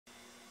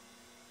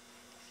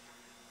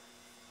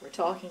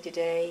talking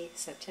today,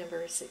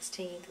 September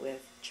 16th,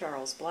 with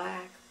Charles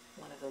Black,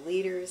 one of the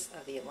leaders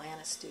of the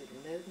Atlanta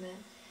student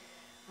movement.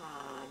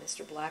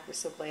 Mr. Black, we're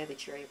so glad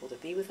that you're able to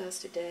be with us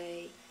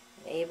today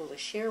and able to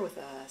share with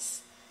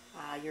us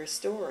your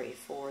story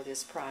for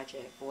this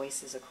project,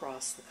 Voices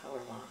Across the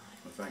Color Line.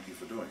 Well, thank you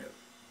for doing it.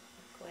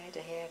 Glad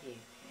to have you.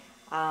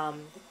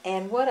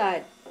 And what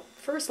I'd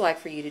first like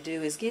for you to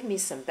do is give me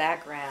some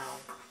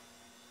background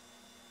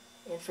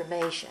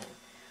information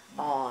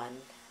on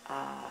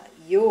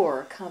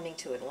your coming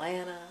to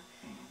Atlanta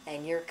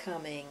and your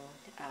coming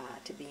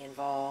to be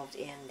involved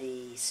in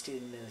the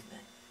student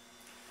movement.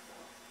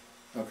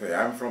 Okay,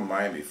 I'm from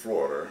Miami,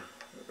 Florida,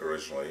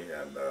 originally,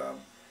 and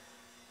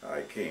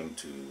I came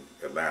to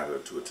Atlanta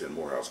to attend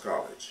Morehouse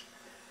College.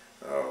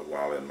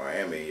 While in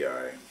Miami,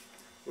 I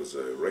was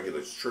a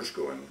regular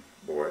church-going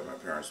boy. My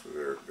parents were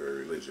very,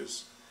 very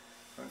religious.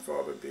 My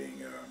father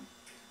being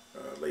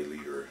a lay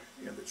leader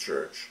in the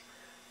church,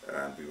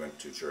 and we went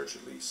to church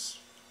at least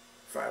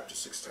 5 to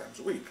 6 times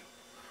a week.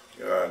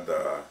 And,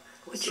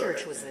 what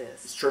church was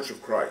this? It's Church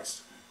of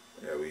Christ.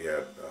 Yeah, we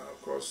had,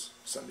 of course,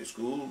 Sunday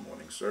school,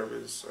 morning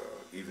service,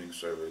 evening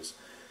service,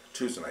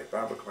 Tuesday night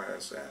Bible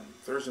class, and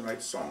Thursday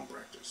night song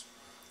practice,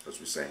 because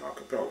we sang a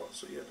cappella,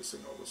 so you had to sing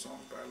all the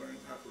songs by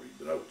learning how to read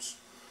the notes.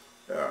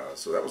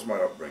 So that was my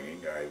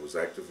upbringing. I was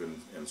active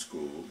in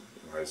school,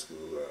 in high school.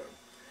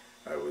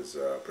 I was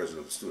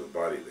president of the student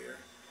body there.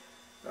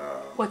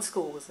 What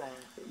school was that?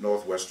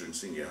 Northwestern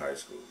Senior High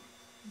School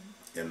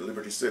in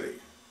Liberty City,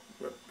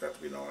 what got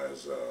to be known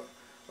as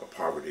a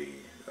poverty,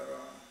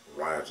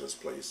 riotous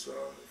place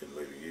in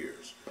later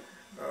years.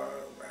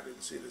 I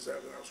didn't see it as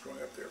that when I was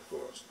growing up there, of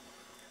course.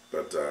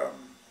 But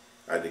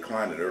I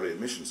declined an early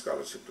admission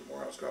scholarship to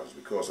Morehouse College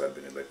because I'd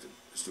been elected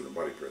student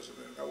body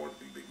president. I wanted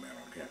to be big man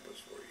on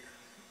campus for a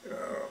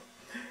year.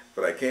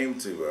 But I came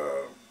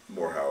to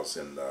Morehouse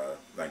in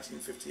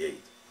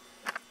 1958,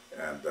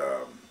 and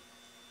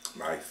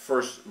my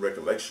first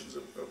recollections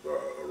of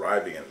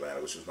arriving in Atlanta,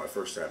 which was my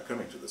first time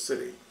coming to the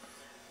city,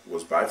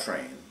 was by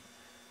train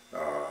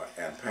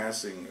and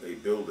passing a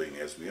building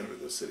as we entered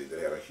the city that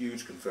had a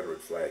huge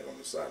Confederate flag on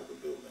the side of the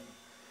building.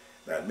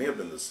 Now, it may have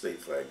been the state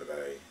flag, but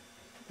they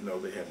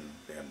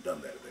hadn't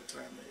done that at that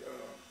time.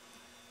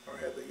 Or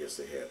had they? Yes,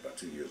 they had. About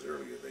 2 years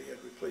earlier, they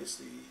had replaced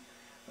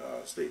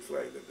the state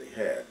flag that they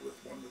had with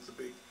one with the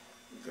big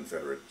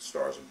Confederate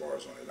stars and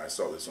bars on it. And I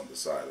saw this on the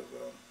side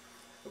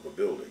of a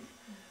building,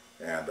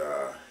 and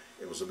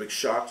it was a big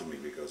shock to me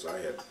because I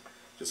had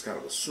just kind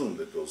of assumed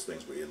that those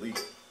things were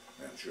illegal,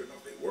 and sure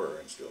enough, they were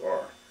and still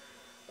are.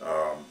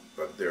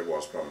 But there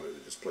was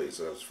prominently displayed,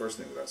 so that was the first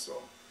thing that I saw.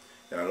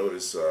 And I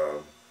noticed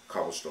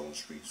cobblestone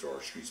streets,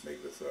 or streets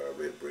made with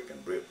red brick,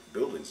 and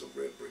buildings of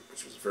red brick,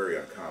 which was very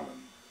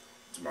uncommon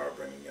to my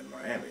upbringing in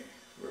Miami,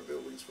 where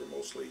buildings were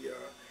mostly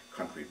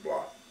concrete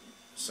block,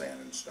 sand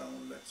and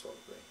stone, that sort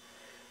of thing.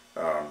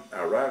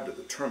 I arrived at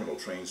the Terminal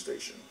train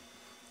station,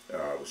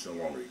 which no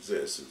longer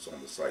exists. It's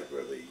on the site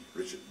where the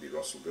Richard B.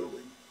 Russell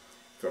building,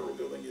 federal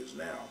building, is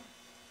now.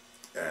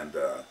 And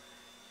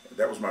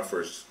that was my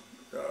first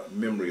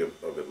memory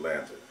of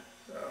Atlanta.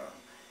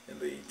 And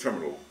the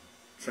Terminal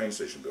train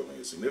station building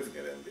is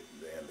significant, and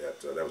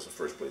that was the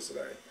first place that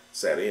I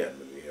sat in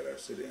when we had our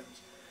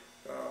sit-ins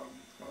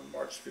on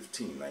March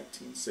 15,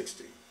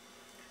 1960.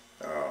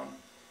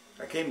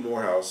 I came to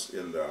Morehouse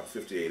in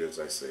 '58, as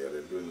I said,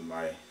 and during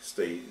my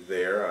stay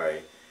there,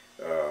 I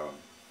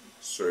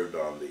served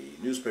on the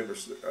newspaper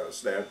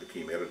staff,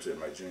 became editor in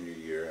my junior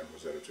year, and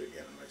was editor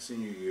again in my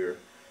senior year.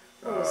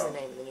 What was the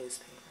name of the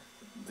newspaper?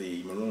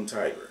 The Maroon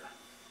Tiger.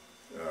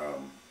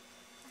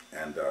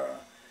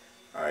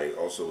 I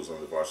also was on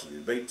the varsity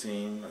debate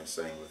team. I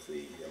sang with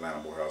the Atlanta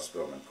Morehouse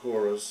Spelman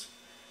Chorus,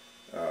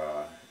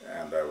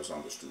 and I was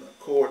on the student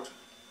court,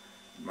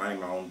 minding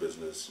my own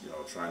business,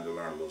 trying to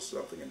learn a little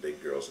something and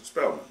date girls at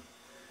Spelman,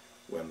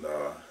 when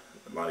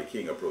Lonnie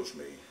King approached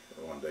me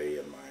one day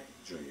in my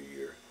junior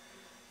year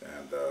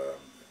and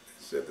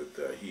said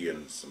that he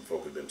and some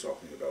folk had been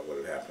talking about what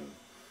had happened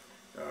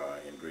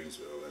in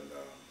Greensboro,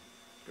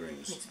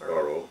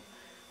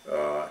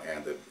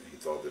 and that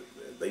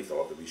they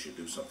thought that we should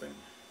do something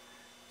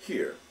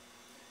here.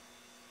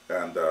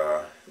 And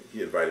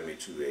he invited me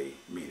to a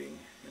meeting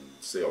in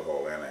Sale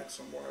Hall Annex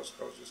on Morehouse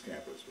College's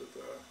campus with,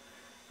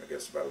 I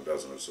guess, about a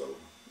dozen or so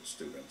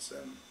students,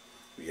 and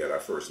we had our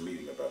first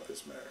meeting about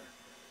this matter.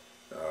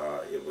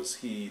 It was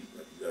he,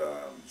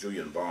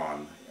 Julian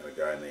Bond, and a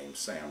guy named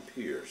Sam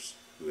Pierce,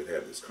 who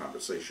had this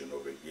conversation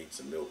over at Yates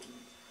and Milton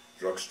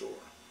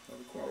drugstore on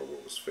the corner of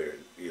what was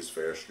East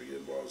Fair Street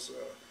and was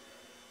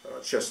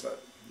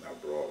Chestnut, now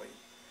Brawley.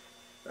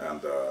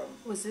 And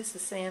was this the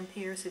Sam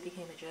Pierce who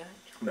became a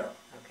judge? No.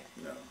 Okay.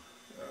 No.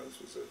 This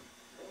was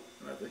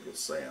and I think it was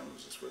Sam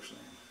was his first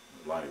name.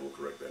 Lonnie will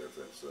correct that if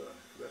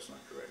that's not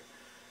correct.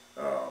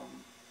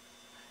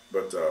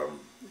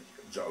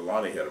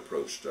 Lonnie had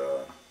approached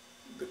the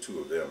two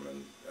of them,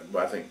 and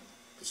I think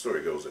the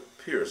story goes that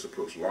Pierce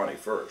approached Lonnie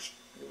first.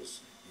 He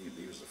was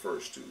the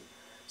first to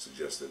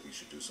suggest that we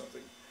should do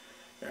something,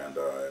 and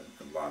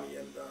Lonnie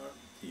and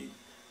he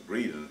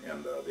agreed,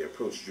 and they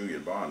approached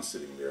Julian Bond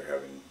sitting there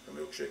having a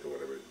milkshake or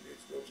whatever it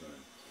goes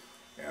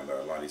in.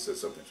 And Lonnie said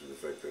something to the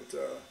effect that,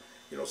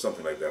 you know,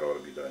 something like that ought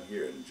to be done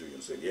here. And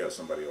Julian said, yeah,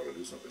 somebody ought to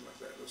do something like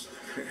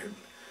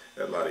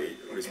that. And Lonnie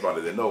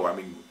responded, no, I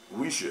mean,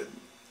 we should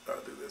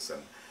do this.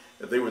 And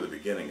they were the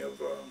beginning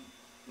of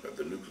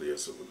the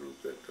nucleus of the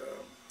group that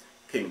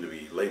came to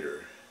be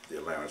later the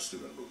Atlanta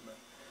student movement.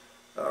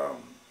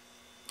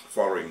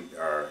 Following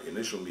our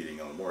initial meeting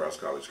on the Morehouse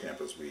College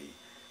campus, we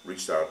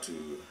reached out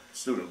to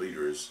student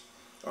leaders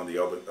on the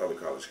other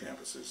college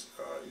campuses,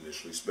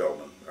 initially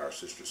Spelman, our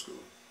sister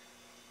school,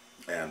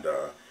 and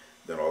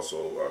then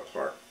also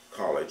Clark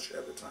College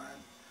at the time,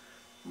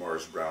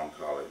 Morris Brown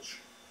College,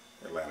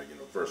 Atlanta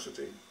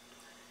University,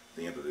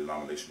 the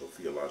Interdenominational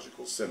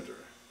Theological Center.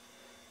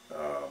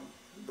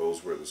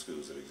 Those were the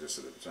schools that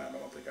existed at the time. I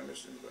don't think I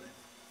missed anybody.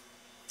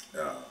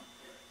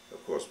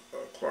 Of course,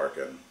 Clark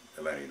and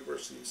Atlanta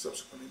University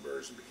subsequently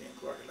merged and became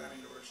Clark Atlanta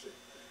University.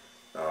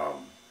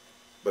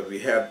 But we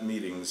had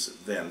meetings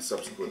then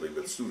subsequently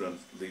with student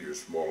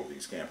leaders from all of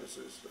these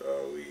campuses.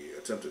 We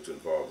attempted to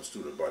involve the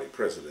student body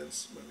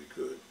presidents when we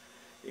could.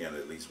 In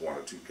at least one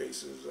or two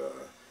cases,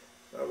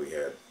 we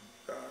had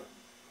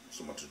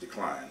someone to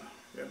decline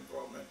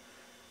involvement.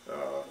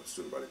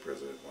 Student body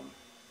president, one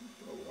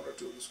or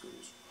two of the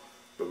schools.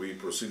 But we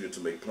proceeded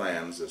to make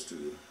plans as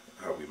to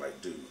how we might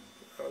do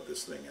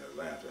this thing in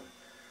Atlanta.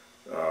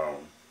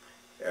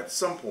 At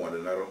some point,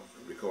 and I don't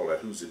recall at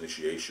whose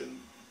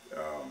initiation,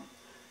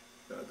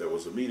 there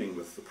was a meeting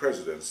with the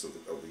presidents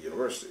of the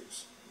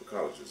universities, the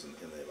colleges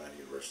in the Atlanta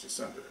University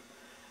Center.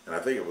 And I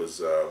think it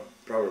was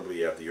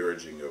probably at the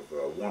urging of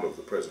one of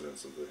the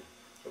presidents of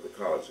the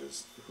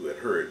colleges who had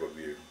heard what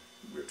we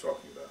were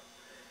talking about.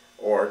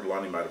 Or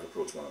Lonnie might have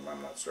approached one of them,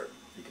 I'm not certain.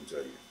 He can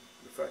tell you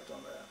the fact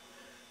on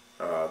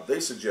that. They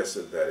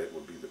suggested that it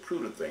would be the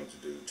prudent thing to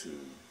do to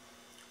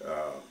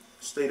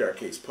state our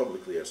case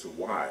publicly as to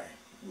why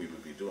we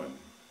would be doing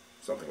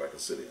something like a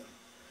sit-in,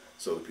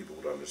 so that people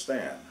would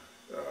understand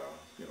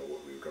you know,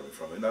 what we were coming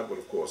from, and that would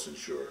of course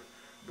ensure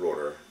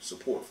broader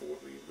support for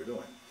what we were doing.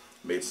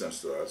 It made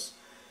sense to us,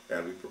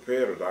 and we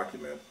prepared a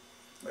document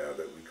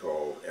that we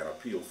called An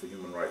Appeal for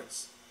Human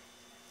Rights,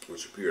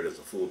 which appeared as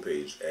a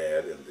full-page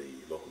ad in the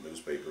local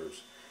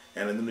newspapers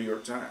and in the New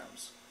York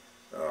Times.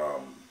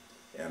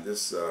 And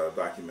this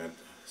document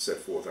set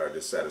forth our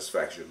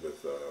dissatisfaction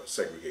with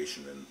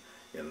segregation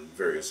in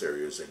various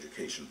areas: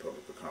 education,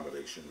 public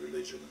accommodation,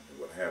 religion, and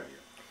what have you.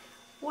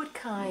 What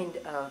kind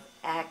of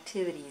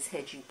activities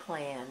had you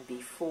planned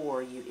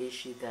before you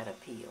issued that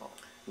appeal?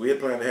 We had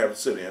planned to have a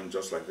sit-in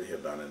just like they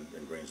had done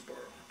in Greensboro.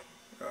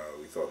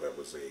 We thought that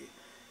was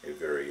a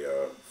very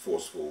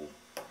forceful,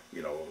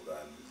 you know,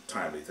 and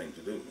timely thing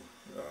to do.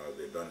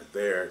 They'd done it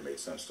there. It made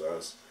sense to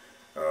us.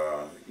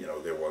 You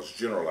know, there was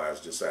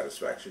generalized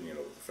dissatisfaction, you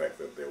know, with the fact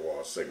that there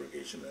was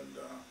segregation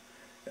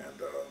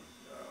and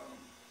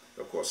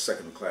of course,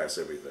 second-class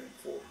everything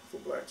for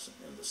blacks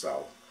in the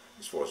South,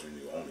 as far as we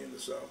knew, only in the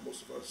South,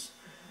 most of us,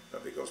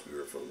 because we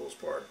were, for the most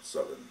part,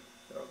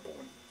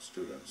 Southern-born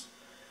students.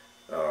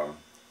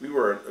 We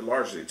were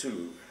largely,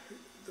 too,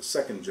 the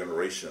second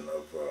generation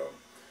of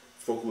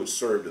folk who had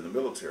served in the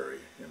military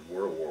in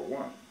World War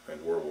I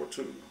and World War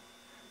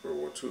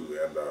II,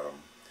 and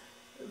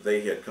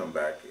they had come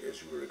back,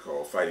 as you would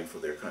recall, fighting for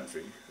their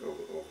country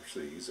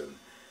overseas, and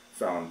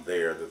found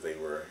there that they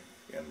were,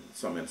 in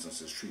some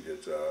instances,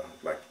 treated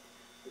like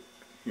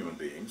human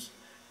beings.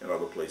 In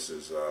other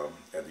places,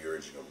 at the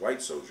urging of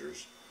white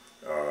soldiers,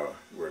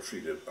 were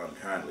treated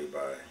unkindly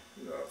by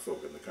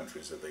folk in the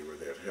countries that they were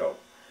there to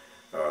help.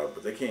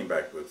 But they came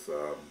back with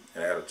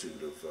an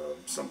attitude of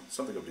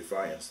something of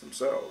defiance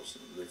themselves.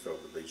 They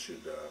felt that they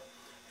should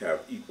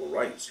have equal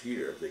rights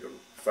here if they could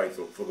fight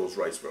for those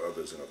rights for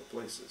others in other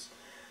places.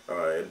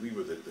 And we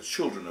were the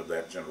children of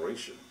that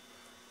generation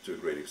to a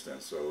great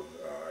extent. So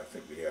I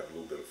think we had a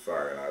little bit of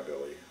fire in our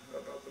belly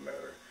about the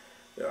matter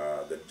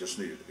that just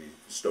needed to be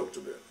stoked a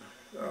bit.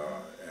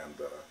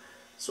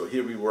 So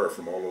here we were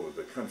from all over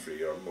the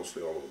country,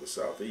 mostly all over the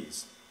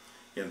Southeast,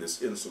 in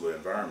this insular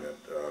environment,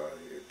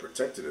 a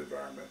protected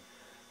environment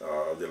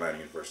of the Atlanta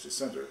University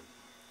Center,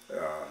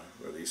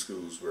 where these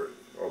schools were,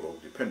 although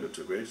dependent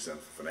to a great extent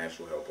for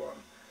financial help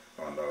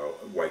on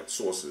white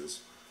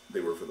sources,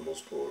 they were for the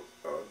most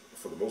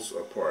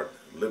part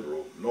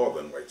liberal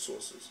northern white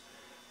sources,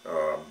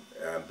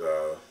 and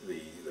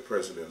the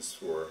presidents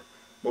were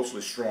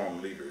mostly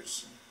strong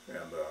leaders,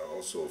 and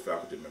also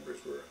faculty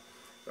members were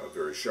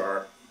very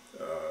sharp,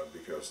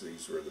 because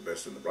these were the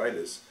best and the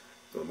brightest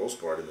for the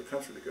most part in the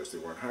country, because they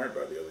weren't hired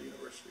by the other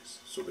universities,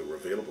 so they were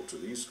available to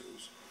these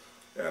schools.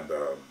 And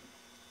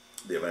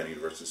the Atlanta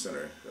University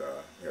Center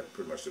had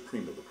pretty much the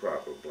cream of the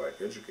crop of black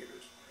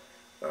educators.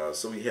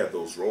 So we had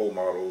those role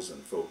models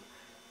and folk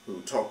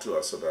who talked to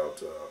us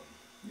about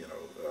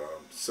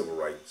civil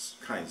rights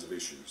kinds of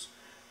issues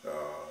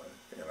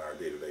in our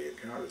day-to-day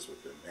encounters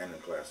with them, and in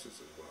classes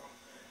as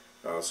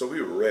well. So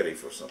we were ready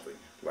for something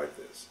like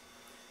this.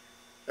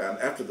 And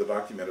after the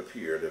document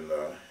appeared in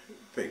the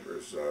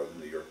papers, the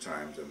New York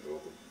Times and the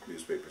local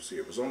newspapers here,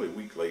 it was only a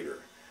week later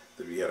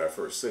that we had our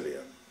first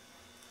sit-in.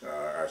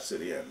 our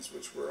sit-ins,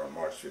 which were on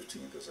March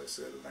 15th, as I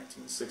said, of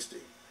 1960.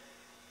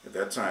 At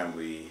that time,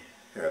 we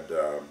had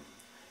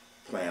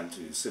planned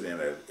to sit in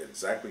at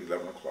exactly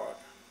 11 o'clock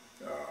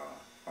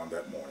on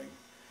that morning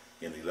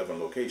in 11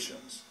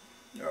 locations.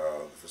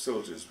 The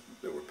facilities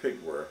that were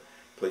picked were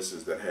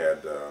places that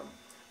had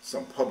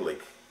some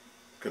public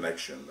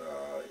connection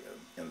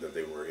in that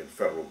they were in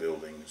federal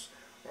buildings,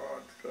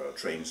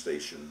 train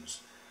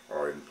stations,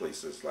 or in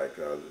places like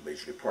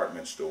major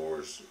department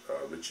stores,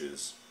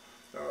 Rich's,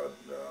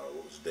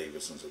 what was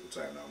Davison's at the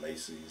time, now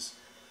Macy's,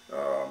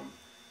 the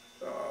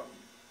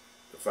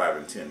 5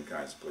 and 10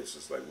 kinds of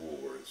places like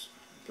Woolworths,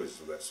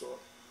 places of that sort.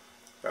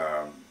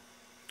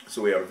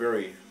 So we had a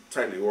very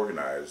tightly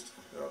organized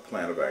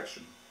plan of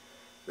action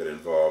that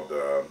involved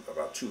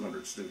about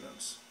 200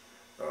 students.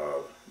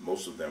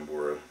 Most of them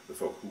were the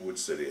folk who would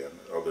sit in.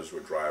 Others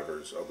were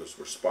drivers, others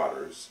were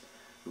spotters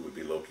who would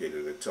be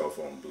located at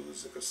telephone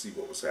booths that could see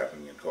what was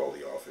happening and call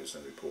the office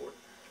and report.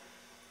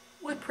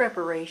 What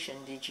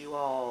preparation did you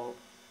all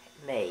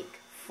make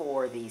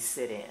for these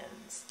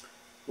sit-ins?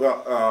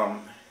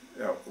 Well,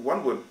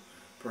 one would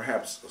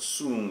perhaps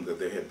assume that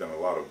there had been a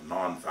lot of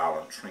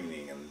nonviolent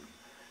training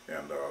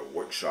and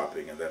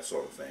workshopping and that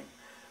sort of thing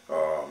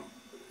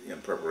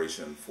in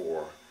preparation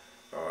for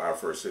our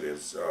first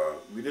sit-ins.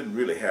 We didn't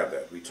really have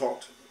that. We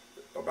talked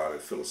about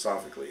it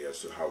philosophically as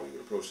to how we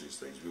would approach these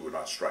things. We would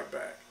not strike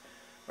back.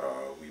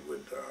 We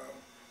would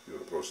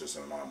approach this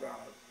in a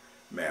nonviolent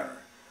manner,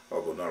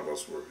 although none of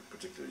us were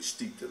particularly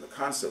steeped in the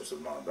concepts of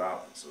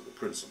nonviolence or the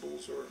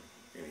principles or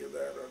any of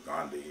that, or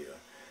Gandhi,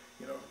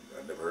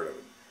 I'd never heard of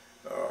it.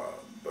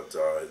 But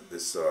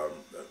this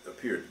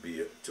appeared to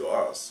be, to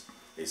us,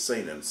 a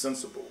sane and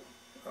sensible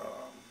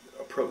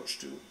approach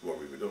to what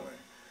we were doing.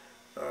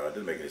 It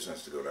didn't make any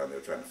sense to go down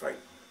there trying to fight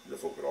the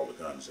folk with all the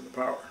guns and the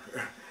power.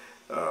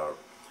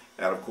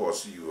 And of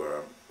course, you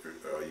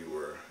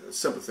were a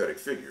sympathetic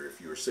figure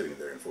if you were sitting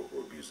there and folk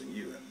were abusing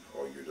you, and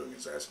all you were doing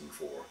is asking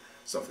for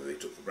something they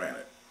took for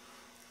granted.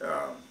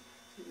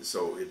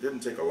 So it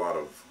didn't take a lot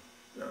of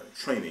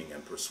training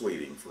and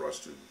persuading for us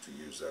to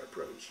use that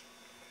approach.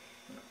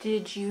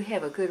 Did you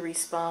have a good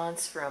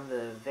response from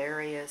the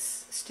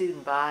various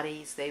student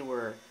bodies?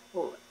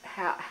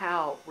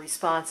 How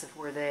responsive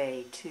were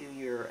they to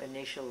your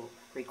initial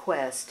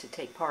request to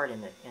take part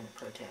in the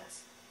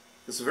protest?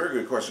 It's a very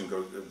good question,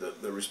 because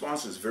the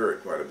responses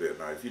varied quite a bit.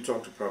 Now, if you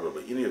talk to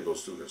probably any of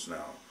those students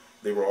now,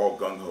 they were all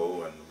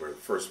gung-ho and were the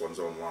first ones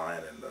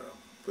online and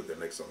put their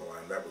necks on the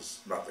line. That was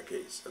not the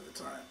case at the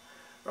time.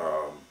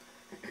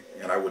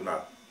 And I would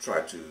not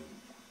try to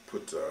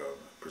put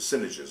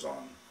percentages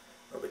on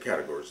the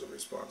categories of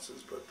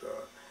responses, but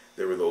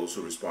there were those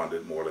who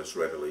responded more or less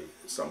readily,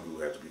 some who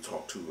had to be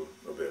talked to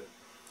a bit,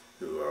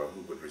 who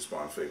would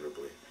respond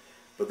favorably.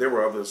 But there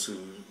were others who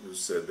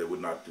said they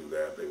would not do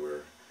that.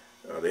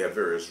 They had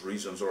various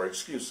reasons or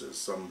excuses.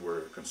 Some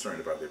were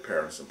concerned about their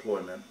parents'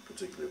 employment,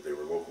 particularly if they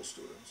were local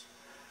students.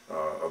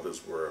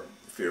 Others were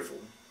fearful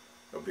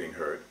of being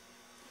hurt.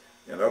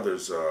 And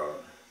others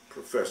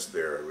professed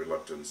their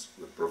reluctance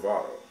with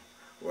bravado.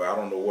 Well, I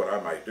don't know what I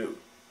might do.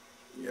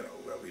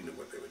 Well, we knew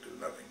what they would do,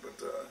 nothing,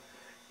 but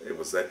it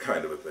was that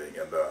kind of a thing.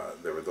 And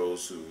there were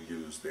those who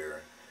used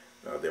their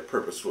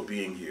purpose for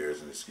being here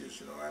as an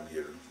excuse. I'm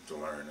here to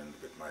learn and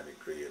get my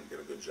degree and get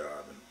a good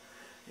job, and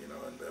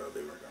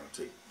they were going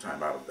to take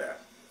time out of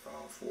that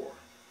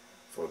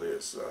for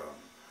this.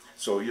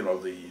 So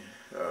the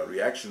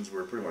reactions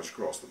were pretty much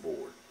across the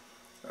board.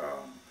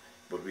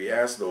 But we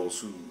asked those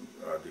who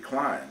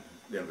declined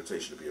the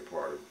invitation to be a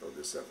part of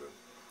this effort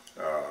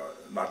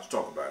not to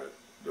talk about it,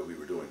 that we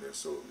were doing this,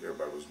 so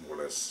everybody was more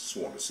or less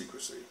sworn to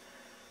secrecy.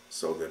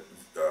 So that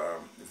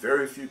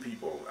very few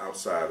people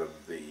outside of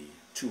the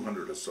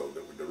 200 or so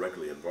that were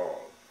directly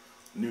involved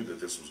knew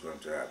that this was going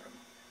to happen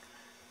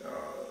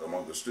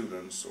among the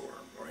students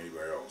or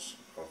anywhere else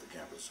off the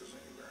campuses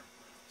anywhere.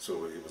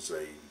 So it was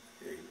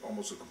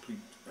almost a complete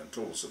and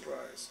total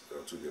surprise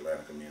to the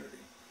Atlanta community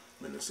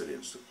when the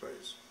sit-ins took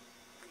place.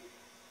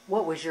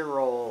 What was your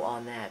role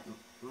on that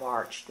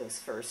march, those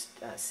first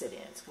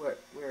sit-ins?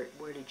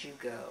 Where did you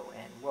go,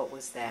 and what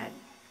was that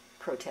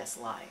protest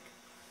like?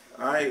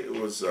 I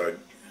was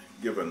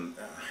given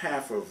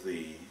half of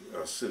the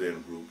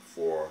sit-in group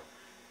for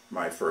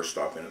my first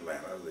stop in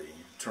Atlanta, the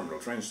terminal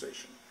train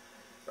station.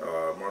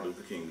 Martin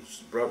Luther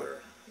King's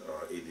brother,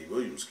 A.D.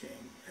 Williams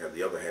King, had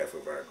the other half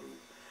of our group.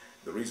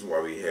 The reason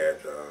why we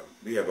had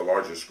the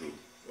largest group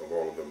of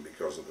all of them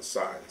because of the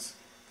size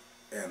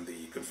and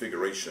the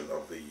configuration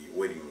of the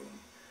waiting room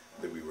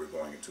that we were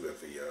going into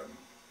at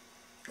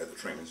the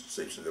train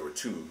station. There were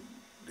two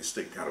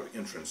distinct kind of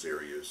entrance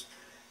areas,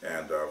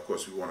 and of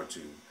course we wanted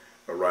to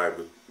arrive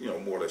with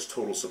more or less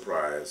total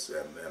surprise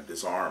and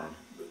disarm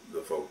the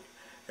folk,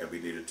 and we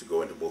needed to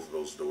go into both of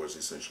those doors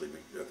essentially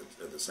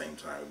at the same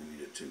time. We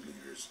needed 2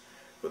 leaders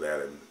for that,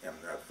 and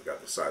I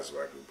forgot the size of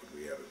our group, but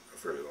we had a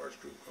fairly large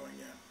group going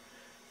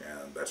in,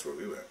 and that's where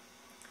we went.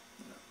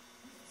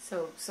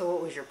 So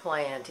what was your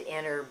plan, to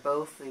enter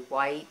both the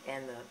white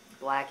and the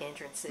black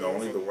entrances? No,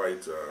 only the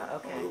white,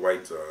 okay. only the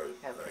white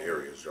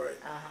areas, right?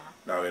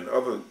 Now, in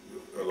other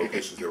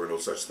locations, there were no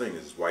such thing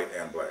as white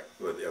and black.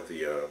 But at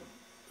the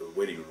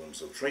waiting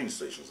rooms of train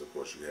stations, of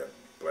course, you had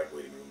black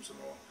waiting rooms and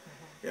all.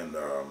 In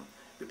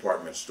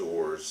department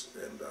stores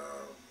and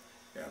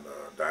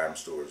dime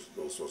stores,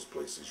 those sorts of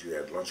places, you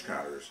had lunch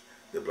counters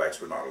that blacks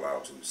were not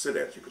allowed to sit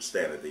at. You could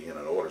stand at the end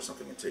and order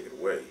something and take it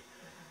away,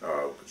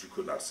 but you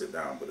could not sit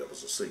down. But that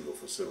was a single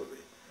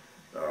facility.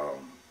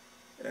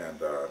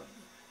 And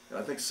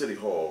I think City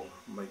Hall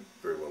might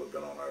very well have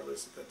been on our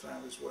list at that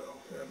time as well.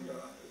 And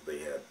they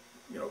had,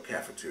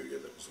 cafeteria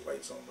that was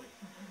whites only.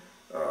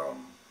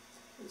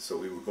 So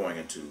we were going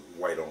into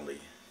white-only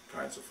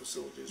kinds of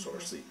facilities or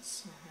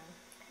seats.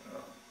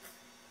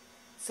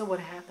 So what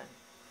happened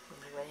when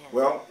you went in?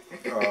 Well,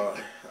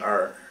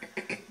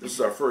 this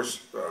is our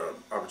first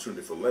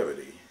opportunity for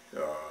levity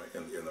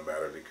in the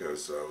matter,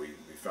 because we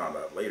found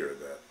out later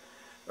that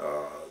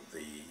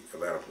the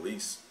Atlanta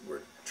police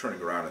were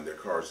turning around in their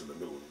cars in the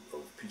middle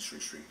of Peachtree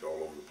Street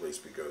all over the place,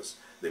 because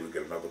they would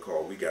get another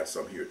call. We got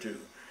some here too.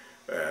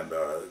 And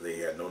they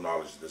had no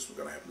knowledge that this was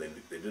going to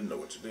happen. They didn't know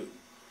what to do.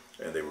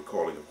 And they were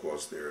calling, of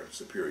course, their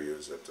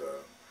superiors at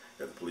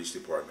the police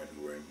department,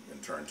 who were in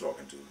turn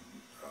talking to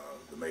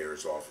the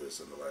mayor's office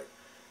and the like,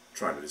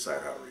 trying to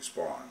decide how to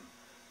respond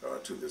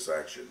to this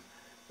action.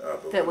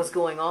 That was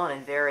going on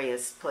in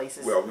various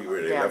places. Well, we were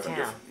at 11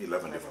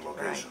 downtown. different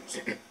locations.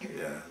 Right.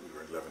 Yeah, we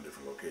were at 11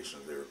 different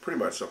locations. They were pretty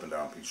much up and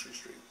down Peachtree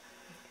Street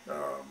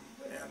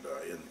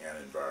and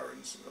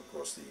environs. Of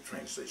course, the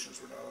train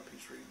stations were not on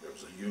Peachtree. There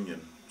was a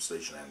Union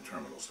station and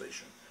terminal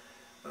station.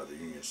 The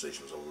Union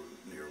station was over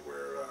near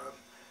where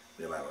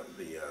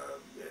the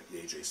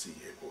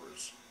AJC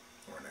headquarters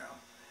are now,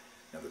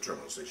 and the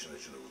terminal station,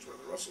 as you know, was where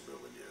the Russell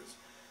Building is.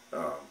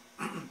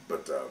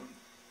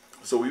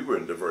 So we were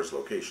in diverse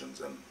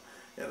locations, and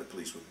the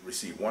police would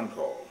receive one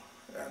call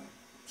and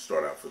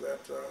start out for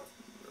that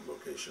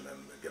location and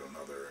get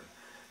another,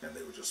 and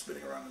they were just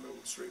spinning around in the middle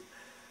of the street.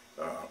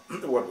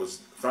 What was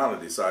finally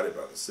decided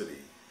by the city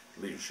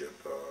leadership,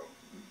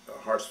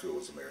 Hartsfield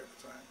was the mayor at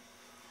the time,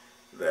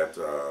 that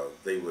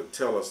they would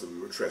tell us that we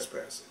were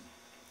trespassing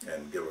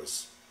and give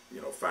us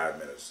 5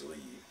 minutes to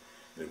leave,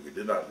 and if we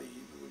did not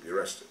leave, we would be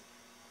arrested.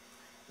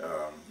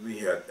 We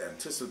had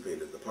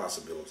anticipated the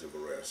possibility of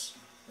arrest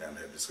and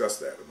had discussed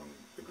that among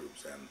the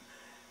groups,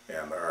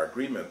 and our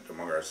agreement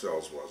among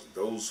ourselves was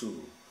those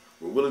who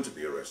were willing to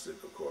be arrested,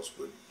 of course,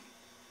 would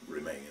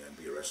remain and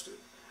be arrested.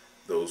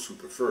 Those who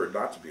preferred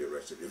not to be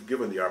arrested, if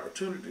given the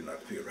opportunity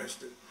not to be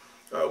arrested,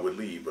 would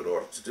leave but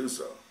ordered to do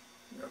so.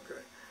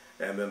 Okay,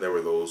 and then there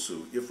were those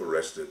who, if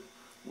arrested,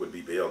 would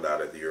be bailed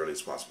out at the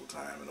earliest possible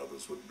time, and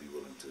others would be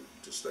willing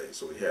to stay.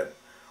 So we had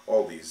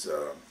all these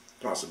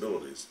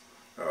possibilities.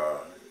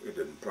 It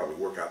didn't probably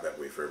work out that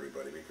way for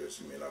everybody, because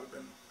you may not have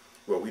been,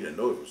 well, we didn't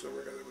know if it was going to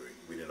work out that way.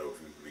 We didn't know if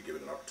we would be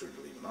given an opportunity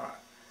to leave or not.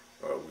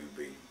 We would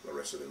be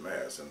arrested en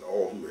masse, and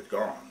all who had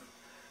gone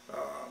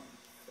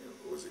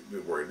we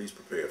were at least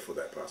prepared for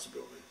that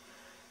possibility.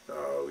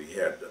 We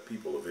had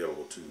people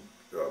available to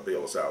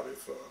bail us out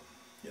if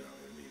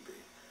need be.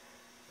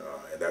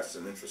 And that's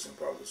an interesting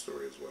part of the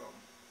story as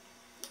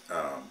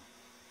well.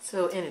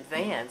 So in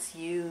advance,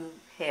 you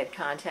had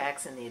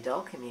contacts in the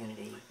adult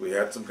community. We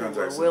had some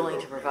contacts. Who were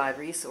willing to provide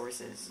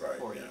resources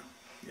for you.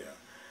 Yeah.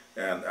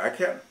 And I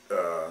can't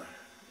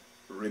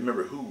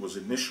remember who was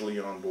initially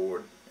on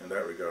board in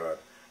that regard.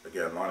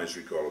 Again, Lonnie's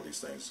recall of these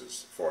things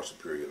is far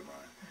superior to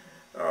mine.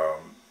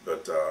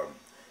 But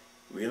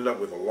we ended up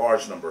with a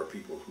large number of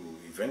people who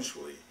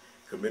eventually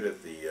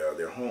committed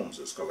their homes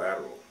as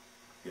collateral,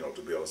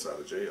 to bail us out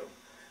of jail.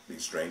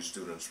 These strange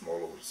students from all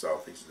over the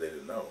Southeast, they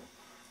didn't know.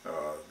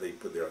 They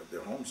put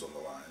their homes on the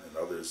line, and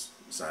others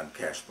signed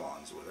cash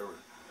bonds or whatever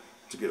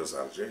to get us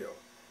out of jail,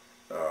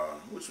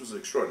 which was an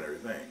extraordinary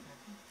thing.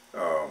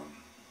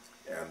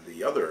 And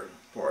the other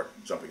part,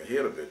 jumping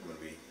ahead a bit, when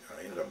we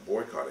ended up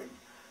boycotting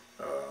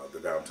the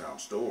downtown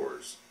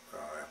stores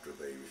after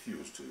they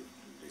refused to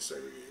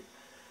desegregate,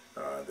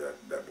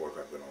 that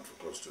boycott went on for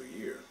close to a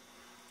year.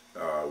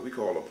 We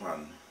called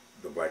upon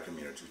the black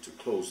community to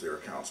close their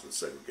accounts with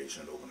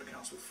segregation and open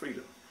accounts with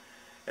freedom,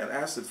 and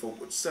asked that folk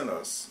would send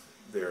us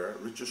their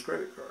richest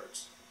credit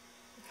cards.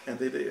 And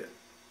they did,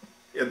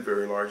 in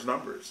very large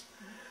numbers.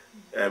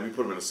 And we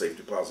put them in a safe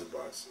deposit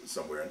box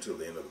somewhere until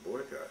the end of the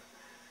boycott.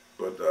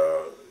 But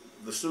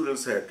the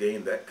students had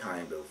gained that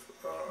kind of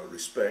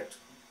respect,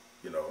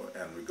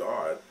 and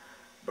regard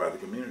by the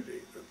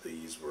community, that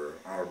these were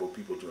honorable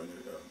people doing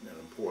an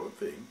important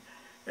thing,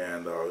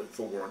 and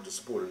folk wanted to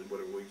support it in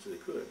whatever ways they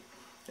could.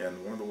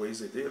 And one of the ways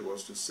they did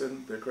was to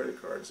send their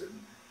credit cards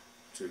in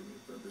to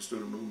the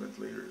student movement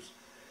leaders,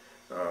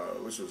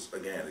 which was,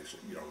 again,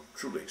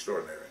 truly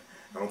extraordinary.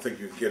 I don't think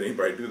you can get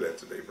anybody to do that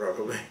today,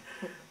 probably,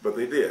 but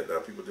they did.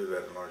 People did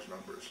that in large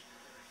numbers.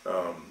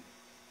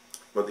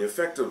 But the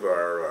effect of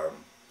our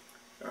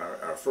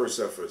first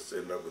efforts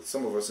ended up with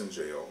some of us in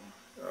jail,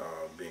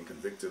 being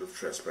convicted of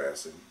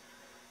trespassing,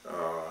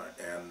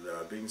 and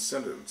being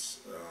sentenced.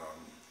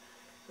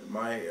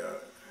 My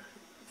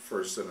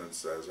first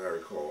sentence, as I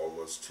recall,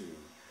 was to,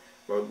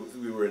 Well,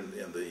 we were in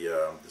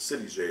the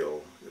city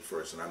jail at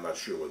first, and I'm not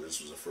sure whether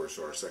this was the first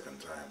or second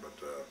time, but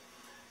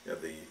yeah,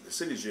 the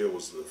city jail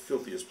was the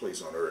filthiest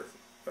place on earth,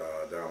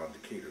 down on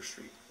Decatur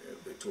Street.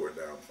 They tore it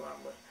down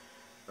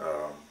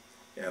finally.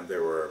 And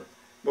there were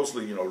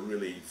mostly,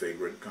 really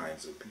vagrant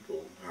kinds of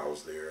people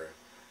housed there,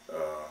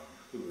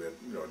 who had,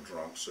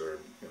 drunks or,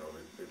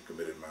 they'd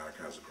committed minor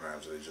kinds of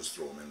crimes, and they just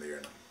throw them in there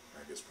and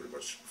I guess pretty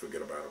much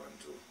forget about them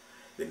until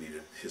they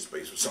needed his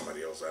space with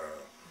somebody else, I don't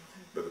know.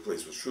 But the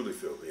place was truly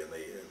filthy, and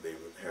they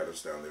had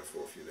us down there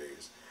for a few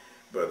days.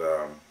 But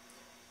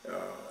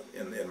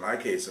in my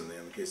case, and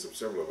in the case of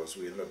several of us,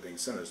 we ended up being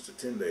sentenced to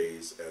 10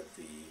 days at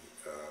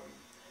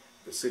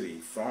the city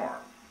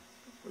farm,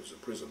 which is a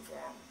prison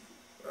farm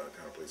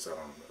kind of place out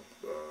on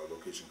a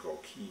location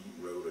called Key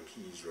Road or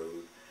Keys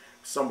Road,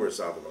 somewhere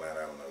south of Atlanta.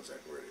 I don't know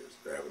exactly where it is.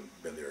 I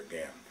haven't been there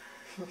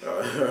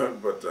again.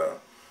 But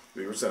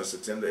we were sentenced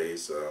to 10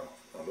 days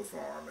on the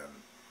farm, and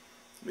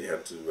we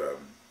had to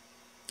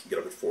get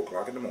up at 4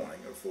 o'clock in the morning,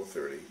 or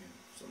 4:30,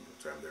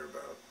 sometime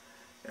thereabout,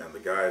 and the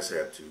guys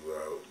had to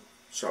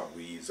chop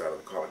weeds out of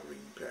the collard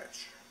green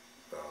patch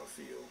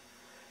field,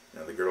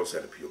 and the girls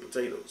had to peel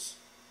potatoes.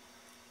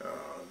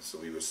 So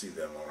we would see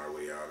them on our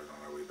way out and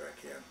on our way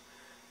back in,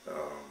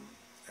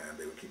 and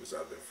they would keep us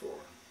out there for,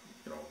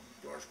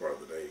 a large part of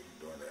the day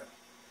doing that.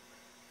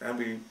 And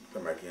we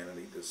come back in and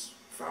eat this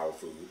foul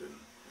food, and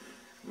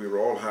we were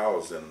all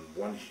housed in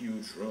one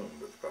huge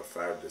room with about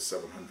 500 to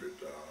 700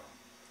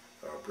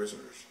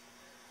 prisoners.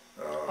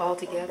 All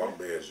together? On bunk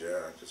beds,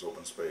 yeah, just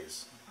open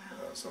space.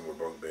 Wow. Some were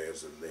bunk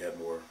beds, and they had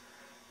more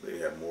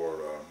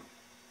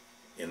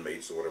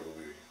inmates, or whatever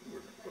we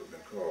would have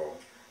been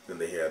called, than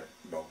they had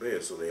bunk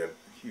beds. So they had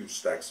huge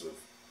stacks of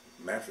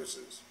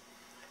mattresses,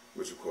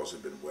 which of course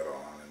had been wet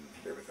on and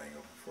everything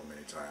for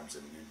many times,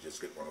 and you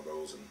just get one of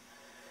those and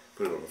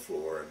put it on the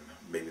floor, and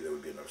maybe there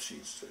would be enough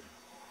sheets to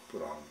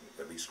put on,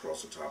 at least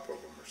across the top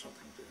of them or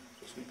something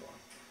to sleep on.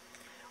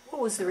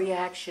 What was the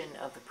reaction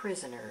of the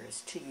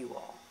prisoners to you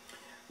all?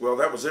 Well,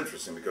 that was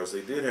interesting because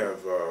they did have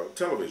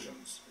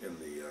televisions in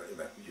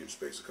that huge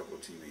space, a couple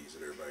of TVs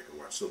that everybody could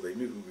watch, so they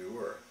knew who we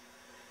were.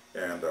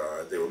 And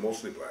they were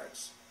mostly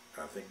blacks.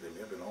 I think they may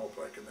have been all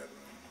black in that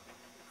room.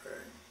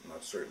 I'm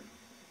not certain.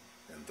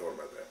 I hadn't thought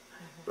about that.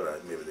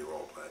 But maybe they were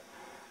all black.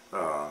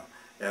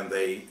 And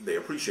they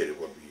appreciated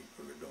what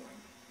we were doing.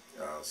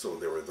 So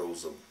there were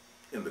those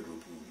in the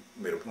group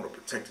who made a point of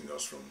protecting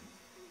us from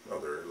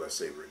other less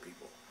savory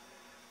people.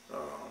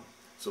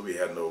 So we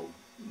had no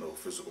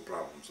physical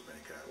problems of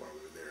any kind while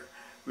we were there.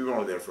 We were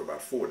only there for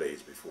about 4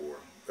 days before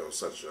there was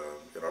such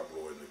an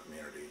uproar in the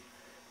community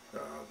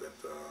that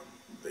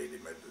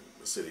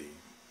the city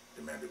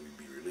demanded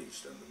we be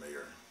released, and the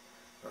mayor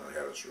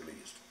had us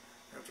released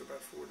after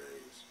about 4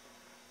 days.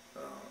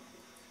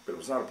 But it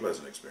was not a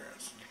pleasant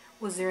experience.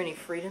 Was there any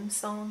freedom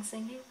song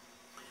singing?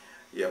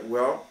 Yeah,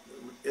 well,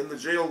 in the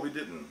jail we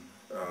didn't.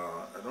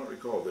 I don't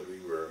recall that we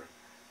were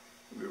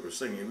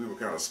singing. We were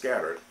kind of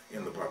scattered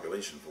in the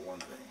population, for one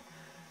thing.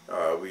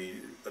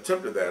 We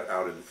attempted that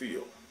out in the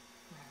field,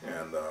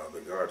 and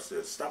the guard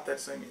said, "Stop that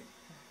singing."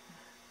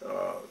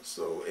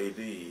 So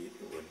AD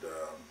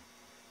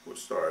would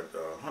start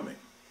humming.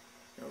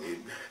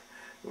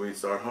 We'd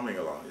start humming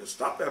along.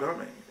 "Stop that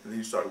humming," and then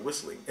you start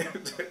whistling.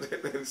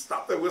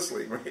 "Stop that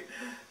whistling," right?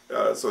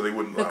 So they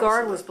wouldn't. The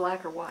guard was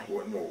black or white?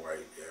 More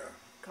white, yeah.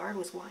 Guard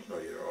was white. Oh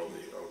yeah,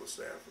 all the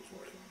staff was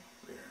white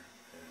there.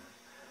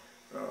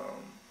 Yeah.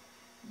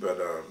 But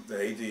the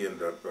AD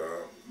ended up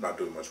not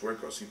doing much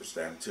work because he would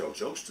stand and tell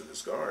jokes to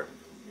this guard.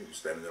 He was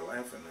standing there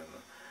laughing,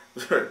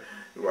 and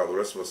while the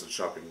rest of us are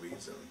chopping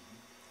weeds. And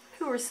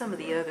who were some of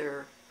the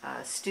other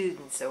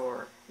students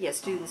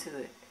who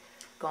had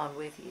gone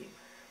with you?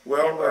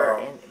 Well,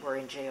 and were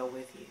in jail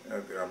with you?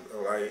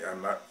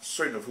 I'm not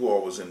certain of who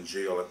all was in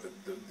jail at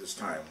this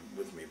time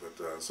with me,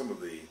 but some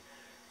of the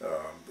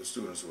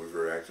students who were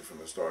very active from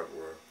the start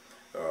were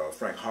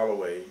Frank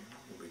Holloway,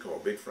 who we call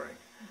Big Frank.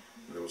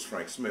 There was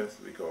Frank Smith,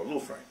 we call Little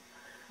Frank.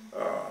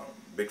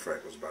 Big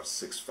Frank was about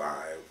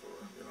 6'5", or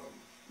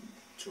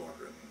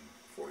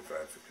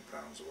 245, 50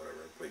 pounds or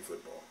whatever, played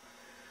football.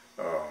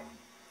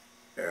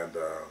 And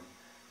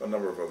a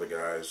number of other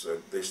guys,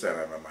 they stand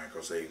out in my mind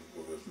because they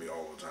were with me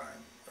all the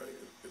time.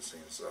 It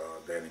seems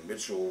Danny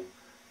Mitchell,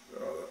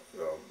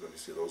 let me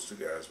see, those two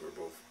guys were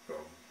both,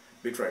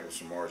 Big Frank was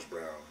from Morris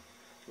Brown,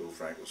 Little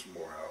Frank was from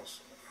Morehouse,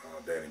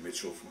 Danny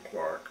Mitchell from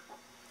Clark.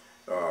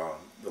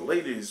 The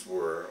ladies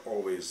were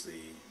always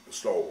the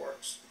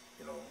stalwarts,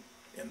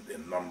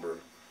 in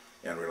number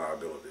and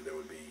reliability. There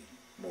would be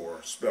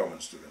more Spelman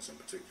students in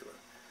particular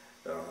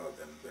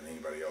than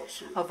anybody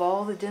else. Of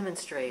all the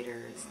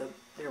demonstrators,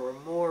 there were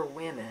more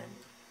women,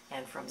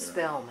 and from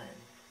Spelman.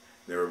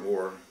 There were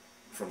more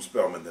from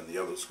Spelman than the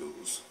other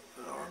schools,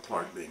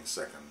 Clark being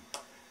second.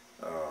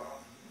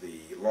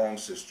 The Long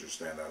sisters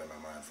stand out in my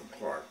mind from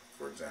Clark,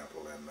 for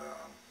example, and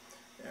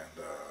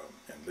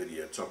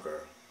Lydia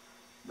Tucker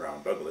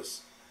Brown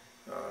Douglas,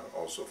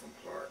 also from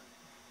Clark.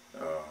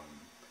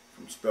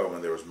 From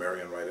Spelman, there was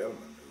Marion Wright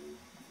Edelman, who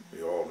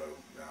we all know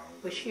now.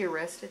 Was she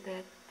arrested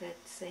that that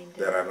same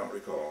day? That I don't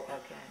recall.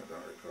 Okay. I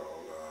don't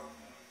recall.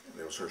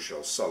 There was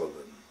Herschel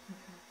Sullivan.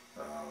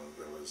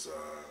 There was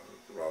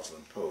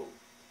Rosalind Poe.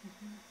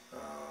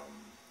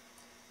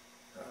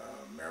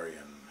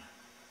 Marion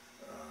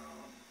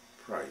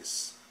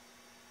Price.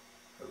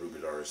 Ruby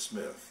Doris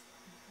Smith.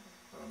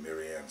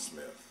 Mary Ann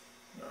Smith.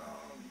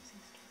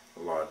 A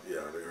lot, yeah,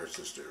 her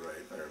sister,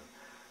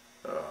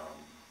 right?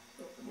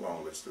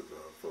 Long list of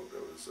folk.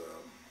 There was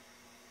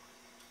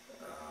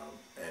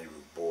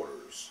Andrew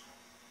Borders.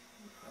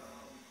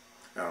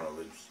 I don't know,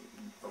 there's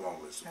a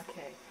long list of folk.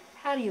 Okay.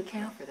 How do you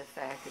account for the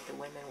fact that the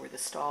women were the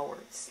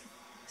stalwarts of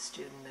the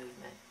student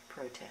movement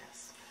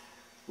protests?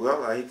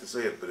 Well, I hate to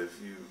say it, but if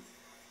you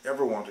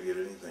ever want to get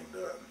anything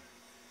done,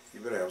 you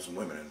better have some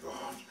women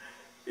involved.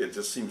 It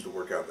just seems to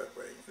work out that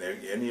way.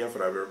 Any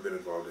effort I've ever been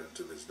involved in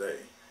to this day,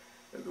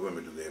 the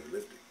women do the heavy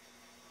lifting.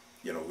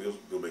 You know,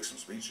 we'll make some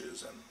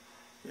speeches, and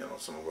you know,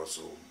 some of us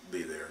will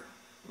be there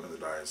when the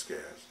die is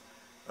cast.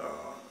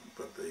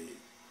 But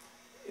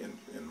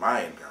in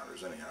my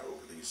encounters, anyhow,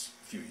 over these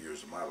few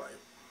years of my life,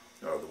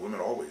 the women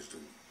always do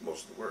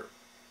most of the work.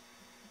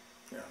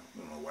 Yeah, I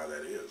don't know why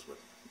that is, but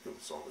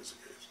it's always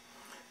the case.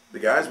 The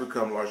guys would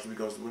come largely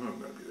because the women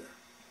were going to be there.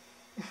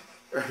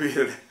 I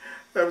mean,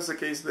 that was the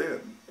case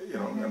then, you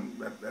know, and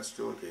that's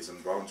still the case in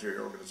voluntary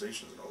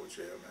organizations and all that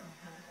you have now.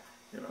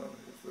 You know,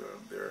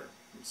 if there are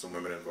some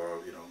women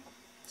involved, you know,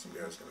 some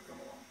guys going to come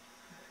along.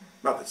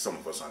 Not that some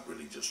of us aren't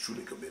really just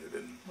truly committed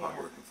and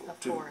hardworking folk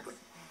too, but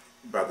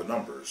by the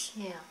numbers,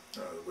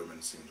 the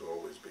women seem to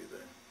always be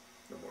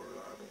the more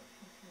reliable.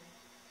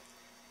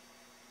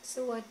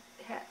 So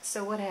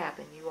what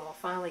happened? You all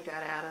finally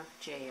got out of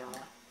jail,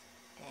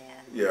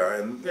 and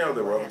and you know,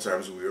 there were other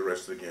times when we were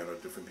arrested again, or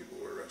different people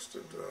were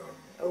arrested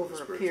over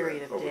a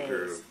period of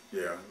days,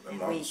 and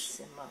months, weeks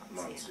and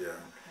months.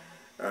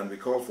 Yeah. And we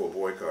called for a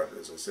boycott,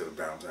 as I said, of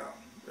downtown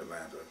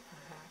Atlanta.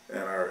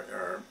 And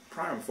our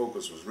prime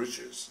focus was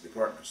Rich's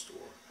department store.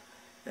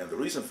 And the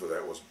reason for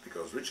that was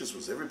because Rich's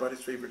was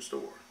everybody's favorite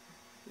store.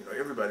 You know,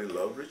 everybody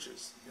loved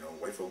Rich's. You know,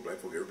 white folk, black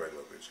folk, everybody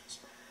loved Rich's.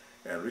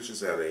 And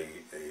Rich's had a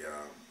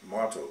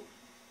motto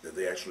that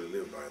they actually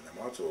lived by. And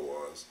the motto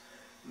was,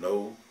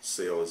 no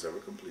sale is ever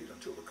complete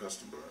until the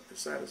customer is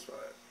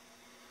satisfied.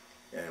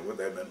 And what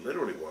that meant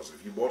literally was,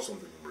 if you bought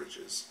something from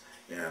Rich's,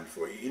 and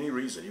for any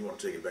reason you want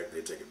to take it back,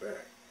 they take it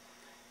back.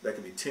 That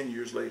could be 10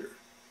 years later,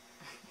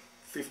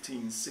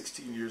 15,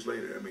 16 years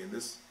later. I mean,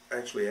 this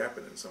actually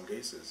happened in some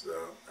cases.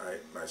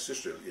 My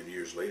sister,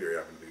 years later,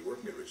 happened to be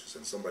working at Rich's,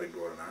 and somebody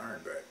brought an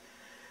iron back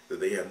that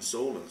they hadn't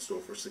sold in the store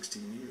for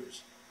 16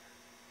 years.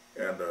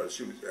 And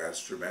she was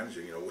asked her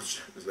manager, you know,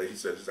 which this lady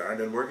said, this iron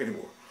doesn't work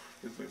anymore.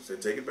 They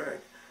said, take it back.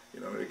 You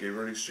know, they gave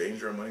her an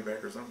exchange or money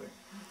back or something.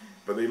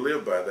 But they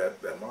lived by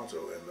that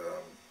motto,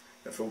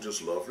 and folks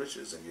just loved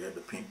Rich's. And you had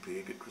the pink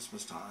pig at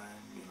Christmas time,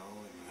 you know,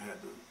 and you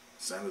had the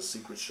Santa's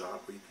secret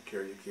shop where you could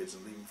carry your kids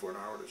and leave them for an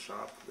hour to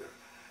shop for their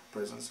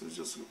presents. It was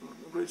just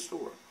a great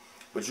store.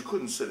 But you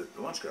couldn't sit at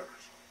the lunch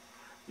counters.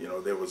 You know,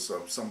 there was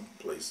some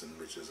place in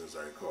Rich's, as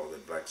I recall,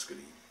 that blacks could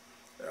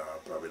eat,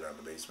 probably down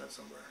in the basement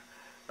somewhere.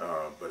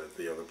 But at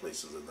the other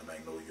places in the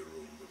Magnolia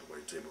Room with the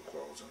white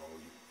tablecloths and all,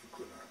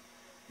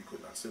 you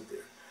could not sit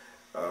there.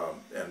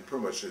 And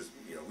pretty much,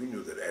 you know, we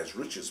knew that as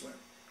Rich's went,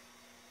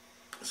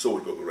 so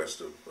would go the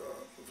rest of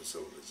the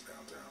facilities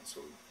downtown.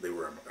 So they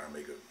were our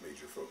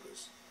major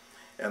focus.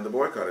 And the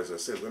boycott, as I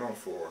said, went on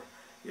for,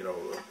 you know,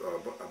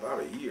 about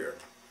a year.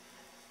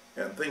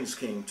 And things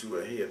came to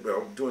a head.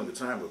 Well, during the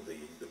time of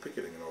the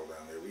picketing and all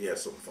down there, we had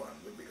some fun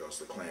because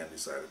the Klan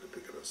decided to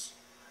picket us,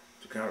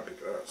 to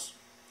counter-picket us.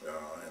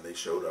 And they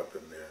showed up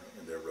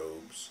in their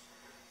robes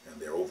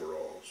and their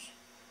overalls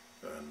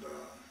and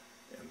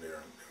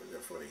their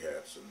funny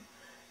hats,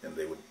 and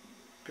they would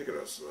picket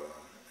us.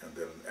 And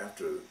then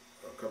after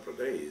a couple of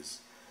days,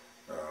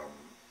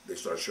 they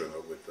started showing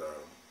up with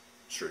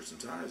shirts and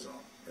ties on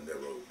in their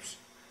robes.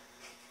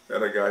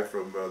 And a guy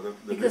from the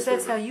because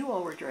that's how you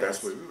all were dressed. That's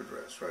the way we were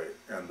dressed, right?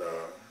 And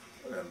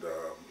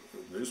the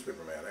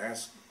newspaper man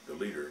asked the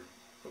leader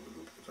of the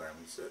group at the time,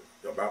 he said,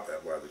 about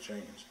that, why the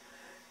change?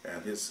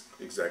 And his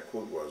exact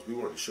quote was, we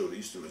wanted to show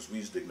these students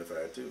we's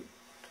dignified too.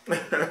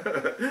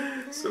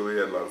 So we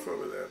had a lot of fun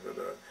with that.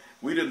 But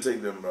we didn't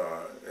take them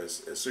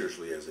as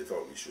seriously as they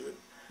thought we should.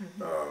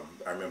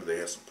 I remember they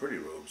had some pretty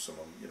robes, some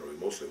of them, you know,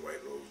 mostly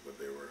white robes, but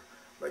they were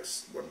like,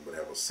 one would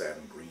have a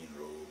satin green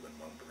robe, and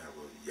one would have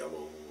a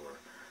yellow, or,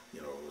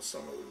 you know,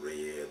 some of the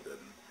red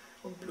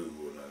and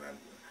blue. And I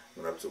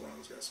went up to one of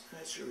those guys,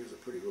 that sure is a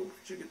pretty robe.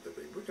 Where'd you get that,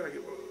 baby? Where can I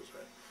get one of those,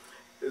 right?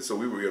 And so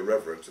we were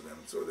irreverent to them.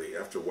 So they,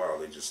 after a while,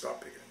 they just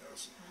stopped picking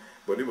us.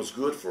 But it was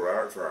good for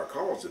our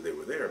cause that they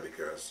were there,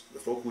 because the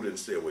folk who didn't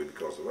stay away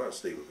because of us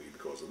stayed with me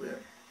because of them.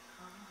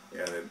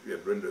 And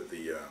it rendered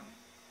the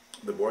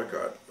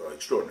boycott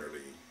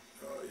extraordinarily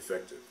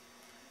effective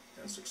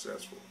and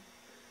successful.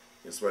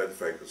 In spite of the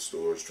fact that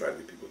stores tried to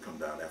get people to come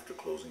down after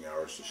closing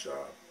hours to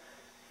shop.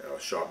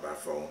 Shop by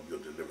phone, we'll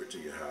deliver it to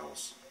your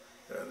house.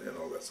 and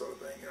all that sort of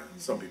thing.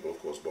 Some people, of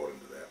course, bought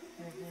into that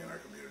in our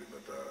community,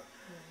 but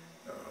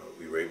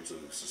we were able to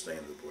sustain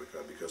the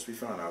boycott because we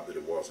found out that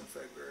it was, in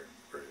fact, very,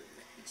 very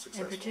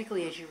successful. And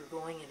particularly as you were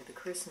going into the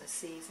Christmas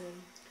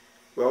season?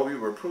 Well, we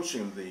were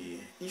approaching the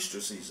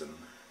Easter season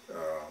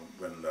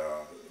when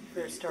the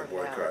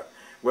boycott. Out.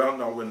 Well,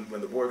 no, when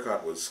the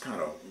boycott was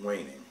kind of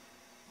waning.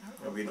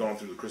 And we'd gone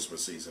through the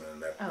Christmas season,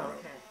 and that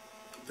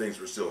things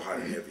were still hot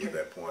and heavy at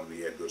that point.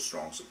 We had good,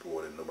 strong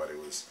support, and nobody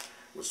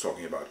was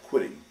talking about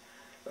quitting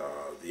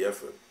the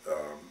effort.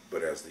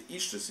 But as the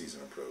Easter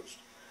season approached,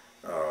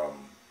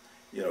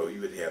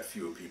 you would have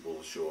fewer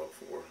people show up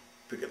for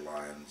picket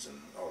lines and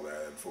all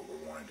that, and folk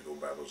were wanting to go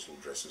buy those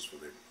little dresses for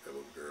their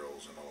little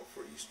girls and all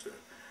for Easter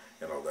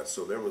and all that.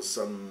 So there was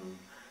some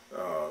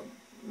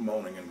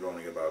moaning and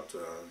groaning about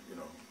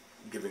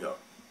giving up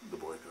the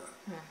boycott.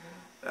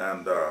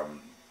 And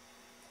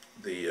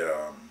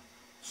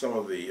some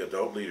of the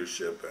adult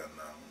leadership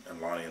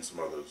and Lonnie and some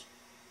others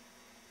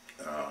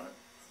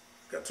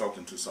got talked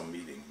into some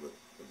meeting with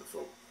the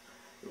folk.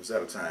 It was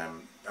at a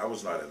time, I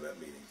was not in that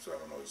meeting, so I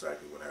don't know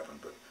exactly what happened,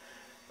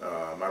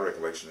 but my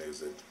recollection is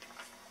that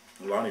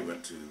Lonnie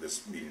went to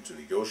this meeting to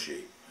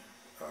negotiate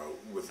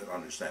with an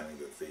understanding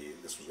that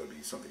this was going to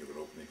be something of an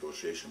open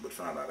negotiation, but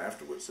found out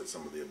afterwards that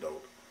some of the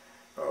adult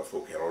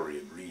folk had already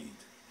agreed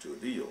to a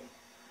deal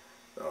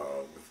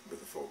with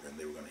the folk, and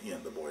they were going to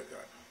end the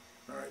boycott.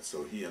 All right,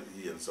 so he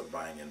ends up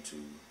buying into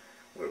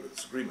whatever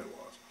this agreement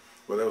was.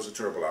 Well, there was a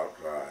terrible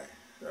outcry,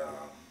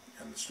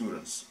 and the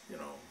students,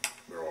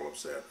 were all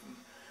upset,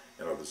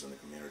 and others in the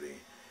community.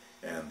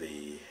 And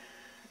the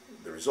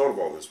result of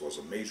all this was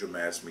a major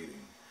mass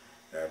meeting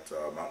at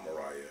Mount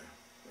Moriah.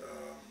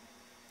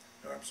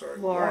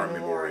 Warren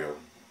Memorial.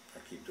 I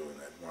keep doing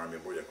that. Warren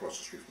Memorial, across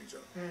the street from each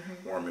other.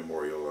 Warren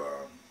Memorial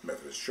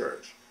Methodist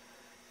Church,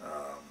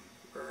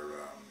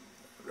 where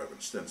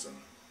Reverend Stinson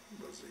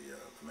was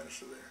the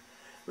minister there.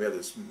 We had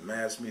this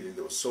mass meeting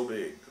that was so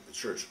big that the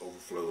church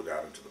overflowed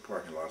out into the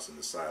parking lots and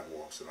the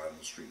sidewalks and out in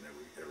the street and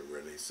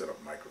everywhere. They set up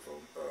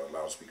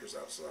loudspeakers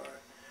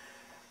outside.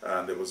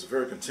 And it was a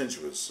very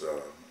contentious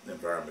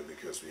environment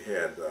because we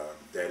had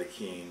Daddy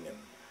King and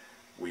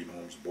William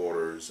Holmes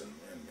Borders and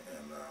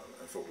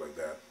folk like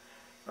that,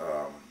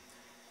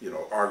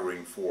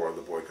 arguing for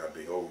the boycott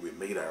being over. We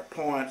made our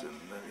point, and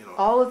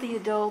all of the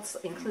adults,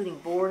 including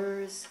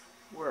Borders,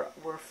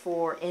 were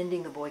for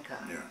ending the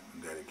boycott. Yeah,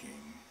 and Daddy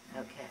King.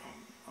 Okay.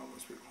 All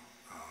those people.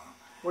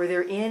 Were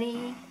there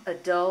any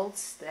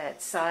adults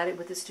that sided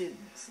with the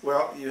students?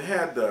 Well, you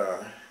had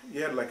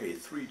like a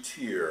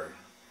three-tier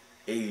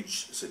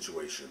age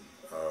situation.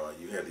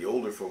 You had the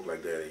older folk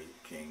like Daddy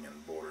King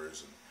and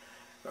Borders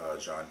and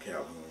John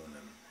Calhoun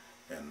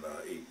and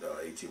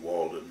A.T.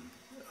 Walden,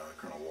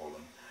 Colonel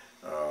Walden,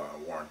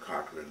 Warren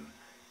Cochran,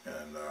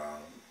 and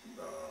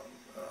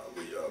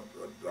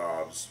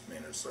Dobbs,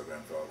 Maynard's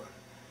grandfather,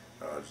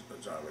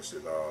 John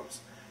Wesley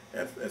Dobbs,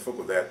 and folk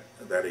of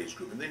that age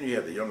group. And then you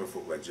had the younger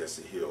folk like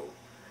Jesse Hill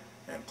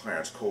and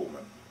Clarence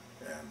Coleman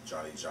and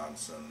Johnny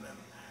Johnson and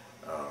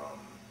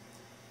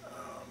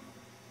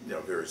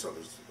various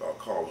others,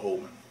 Carl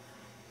Holman,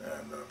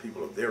 and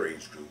people of their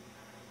age group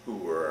who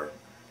were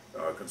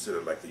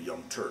considered like the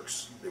Young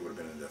Turks. They would have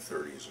been in their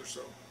 30s or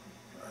so,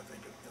 I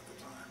think, at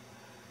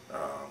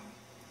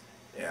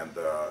the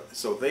time.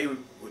 So they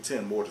would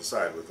tend more to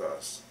side with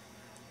us.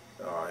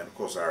 And of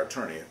course, our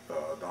attorney,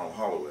 Donald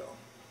Hollowell,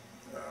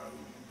 who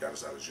got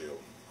us out of jail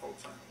all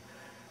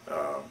the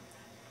time.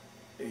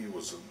 He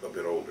was a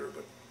bit older,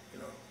 but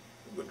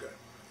a good guy.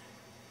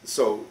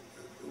 So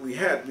we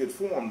had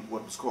formed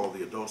what was called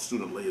the Adult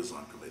Student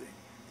Liaison Committee,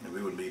 and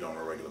we would meet on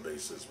a regular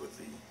basis with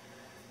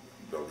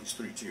these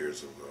three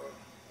tiers of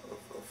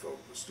folk,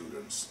 the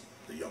students,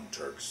 the Young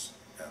Turks,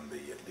 and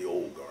the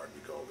Old Guard,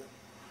 we called them.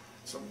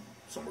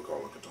 Some were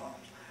called Uncle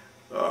Toms.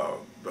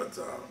 But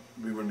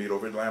we would meet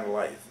over at Atlanta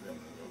Life in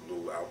a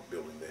little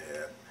outbuilding they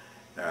had,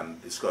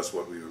 and discuss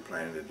what we were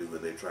planning to do,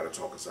 and they'd try to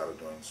talk us out of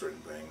doing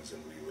certain things,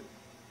 and we would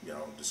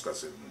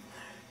discuss it,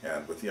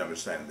 and with the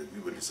understanding that we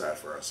would decide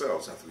for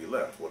ourselves after we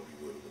left what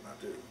we would or would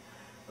not do.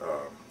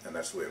 And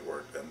that's the way it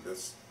worked. And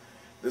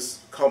this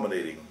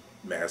culminating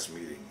mass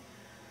meeting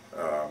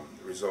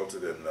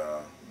resulted in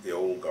the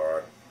Old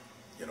Guard,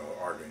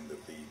 arguing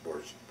that the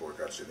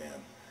boycott should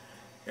end,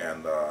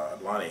 and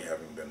Lonnie,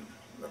 having been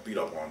beat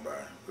up on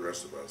by the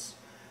rest of us,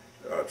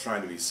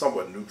 trying to be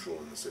somewhat neutral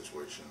in the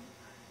situation,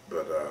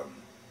 but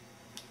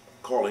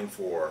calling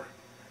for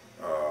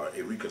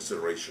a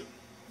reconsideration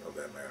of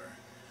that matter.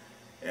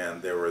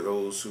 And there were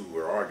those who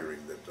were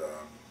arguing that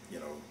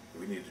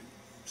we need to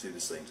see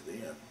this thing to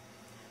the end.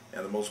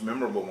 And the most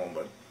memorable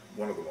moment,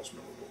 one of the most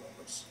memorable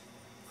moments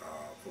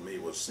for me,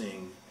 was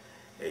seeing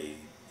a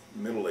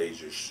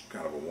middle-aged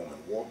kind of a woman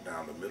walk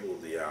down the middle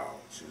of the aisle.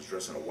 She was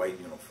dressed in a white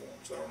uniform,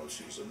 so I don't know if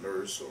she was a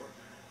nurse or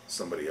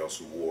somebody else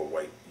who wore a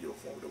white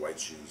uniform with the white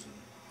shoes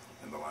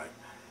and the like.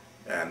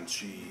 And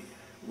she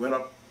went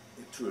up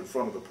to in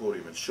front of the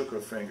podium and shook her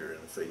finger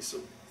in the face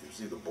of, it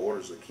was either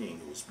Borders or King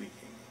who was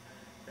speaking,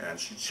 and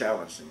she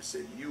challenged him and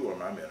said, "You are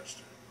my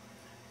minister.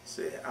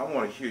 Say, I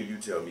want to hear you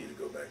tell me to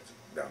go back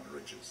down to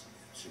riches.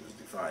 She was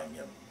defying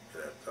him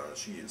that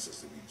she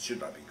insisted we should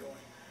not be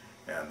going.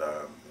 And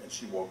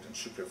she walked and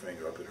shook her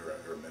finger up at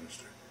her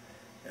minister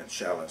and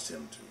challenged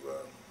him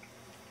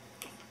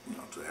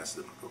to ask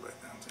them to go back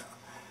downtown.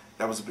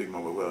 That was a big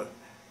moment. Well,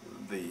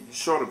 the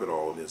short of it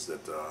all is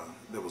that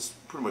there was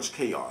pretty much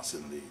chaos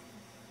in the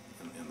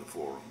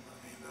forum.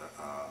 I mean,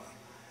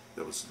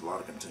 there was a lot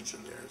of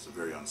contention there. It's a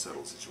very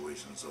unsettled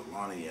situation. So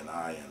Lonnie and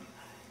I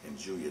and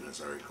Julian,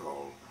 as I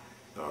recall,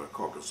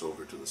 caucused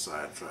over to the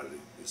side to try to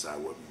decide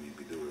what we need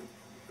to be doing,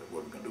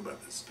 what we're going to do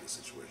about this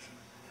situation.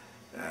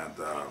 And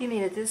you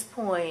mean at this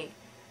point,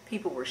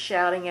 people were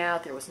shouting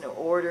out? There was no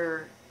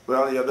order.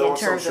 Well, yeah, there was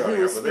some shouting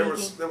out, but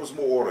speaking? there was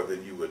more order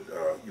than you would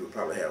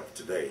probably have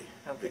today,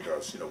 okay.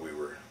 Because we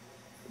were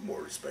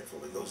more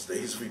respectful in those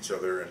days of each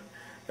other and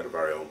of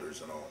our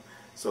elders and all.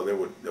 So there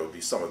would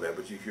be some of that,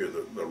 but you hear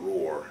the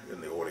roar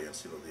in the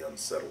audience, the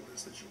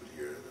unsettledness that you would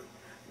hear, the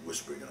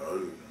whispering and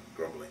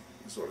grumbling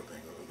sort of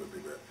thing would be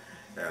that.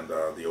 And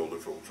the older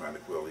folk trying to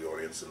quell the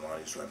audience, and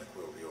Lonnie's trying to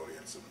quell the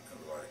audience and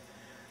the like.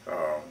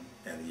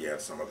 And he had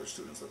some other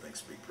students, I think,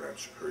 speak,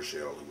 perhaps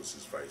Herschel, who was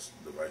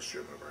the vice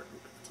chairman of our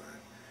group at the time,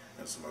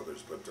 and some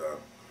others. But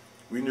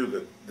we knew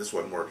that this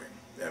wasn't working,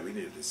 and we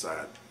needed to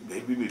decide,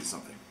 we needed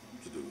something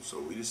to do.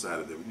 So we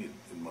decided that we needed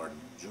Martin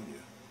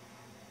Jr.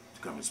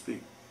 to come and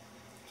speak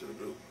to the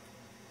group.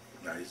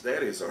 Now, his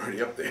daddy is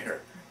already up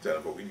there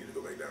telling him, we need to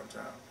go back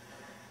downtown.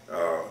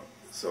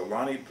 So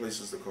Lonnie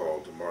places the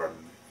call to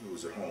Martin, who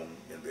was at home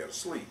in bed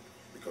asleep,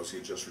 because he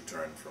had just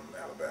returned from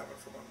Alabama,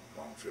 from a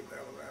long trip to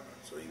Alabama.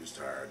 So he was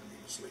tired and he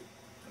was asleep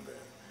in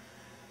bed.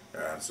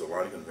 And so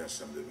Lonnie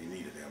convinced him that we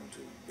needed him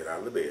to get out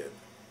of the bed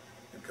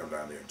and come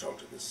down there and talk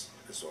to this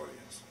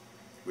audience,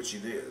 which he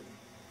did.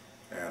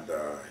 And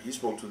he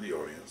spoke to the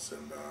audience,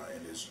 and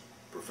in his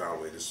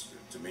profound way, this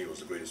to me was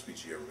the greatest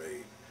speech he ever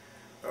made.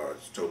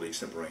 Totally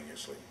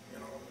extemporaneously,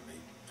 and he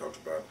talked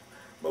about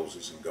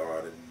Moses and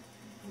God and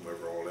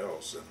whomever all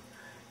else,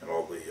 and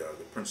all the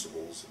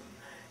principles,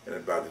 and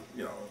about and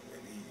he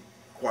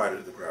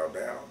quieted the crowd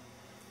down,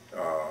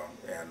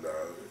 and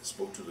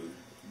spoke to the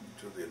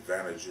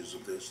advantages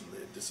of this and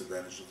the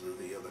disadvantages of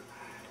the other.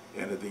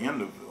 And at the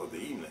end of the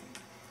evening,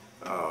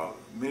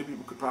 many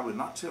people could probably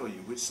not tell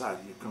you which side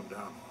he had come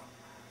down on,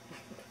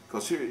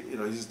 because here,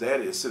 his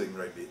daddy is sitting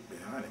right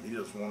behind him. He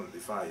doesn't want to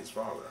defy his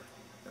father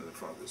in the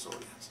front of this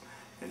audience,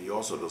 and he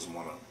also doesn't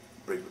want to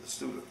break with the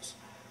students.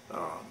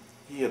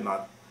 He had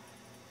not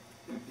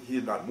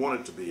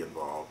wanted to be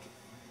involved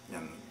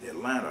in the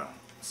Atlanta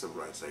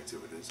civil rights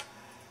activities,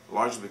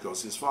 largely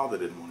because his father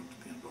didn't want him to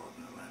be involved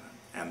in Atlanta,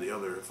 and the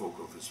other folk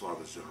of his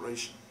father's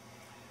generation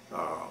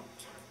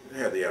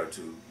had the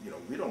attitude,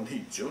 we don't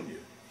need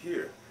Junior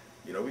here.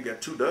 We got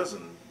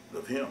 24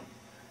 of him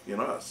in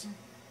us,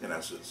 in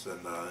essence,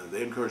 and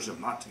they encouraged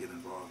him not to get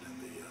involved in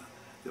the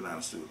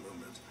Atlanta student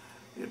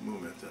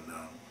movement,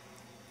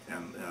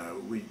 and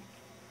we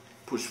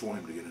pushed for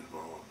him to get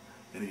involved,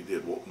 and he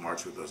did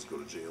march with us, go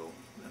to jail,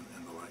 and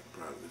the like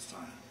prior to this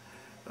time.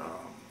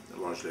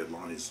 Largely at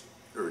Lonnie's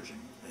urging,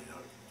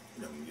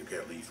 you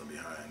can't leave from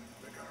behind,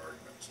 that kind of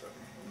argument and stuff.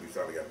 We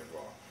finally got him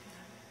involved.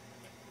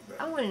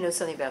 I want to know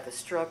something about the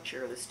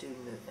structure of the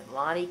student movement.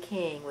 Lonnie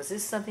King, was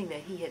this something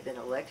that he had been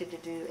elected to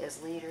do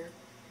as leader?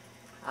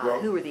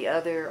 Who were the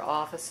other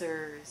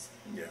officers?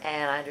 Yeah.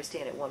 And I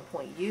understand at one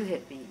point you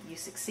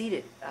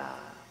succeeded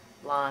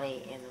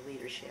Lonnie in the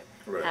leadership.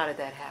 Right. How did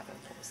that happen?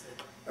 What was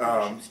the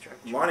leadership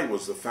structure? Lonnie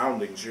was the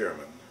founding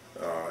chairman,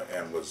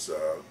 and was,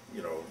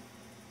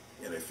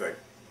 in effect,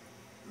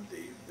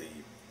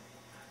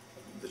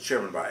 the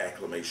chairman by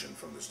acclamation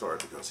from the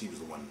start, because he was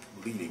the one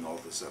leading all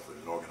this effort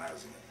and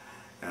organizing it.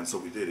 And so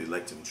we did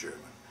elect him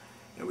chairman.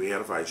 And we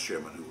had a vice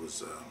chairman who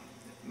was,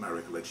 my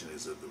recollection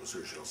is that there was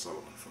Herschel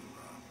Sullivan from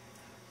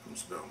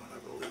Spelman, I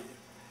believe,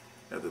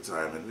 at the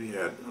time. And we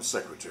had a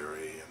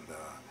secretary,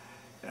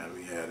 and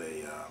we had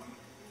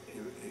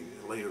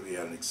later we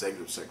had an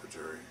executive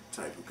secretary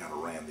type who kind of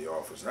ran the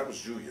office. And that was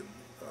Julian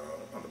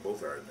under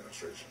both our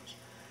administrations.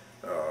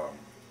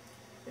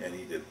 And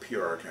he did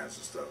PR kinds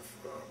of stuff,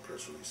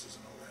 press releases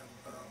and all that.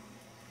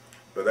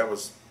 But that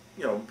was,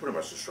 pretty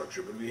much the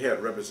structure. But we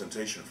had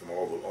representation from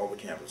all the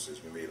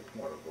campuses. We made a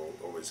point of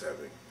always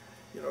having,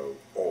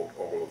 all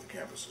of the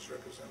campuses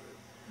represented.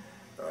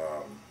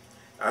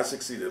 I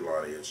succeeded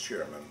Lonnie as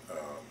chairman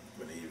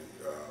when he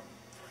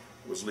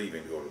was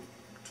leaving to go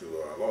to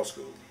law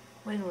school.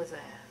 When was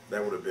that?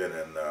 That would have been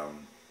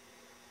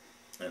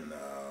in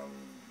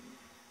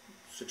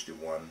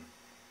 61.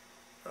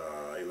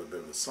 It would have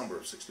been the summer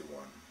of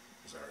 61,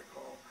 as I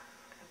recall.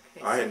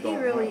 Okay. I had gone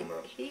home.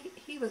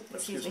 He was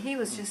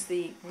just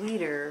the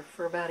leader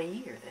for about a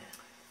year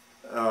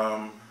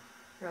then.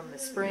 From the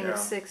spring of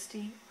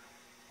 '60.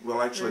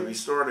 Well, actually, we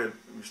started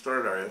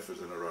our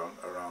efforts in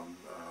around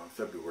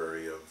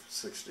February of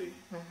 '60,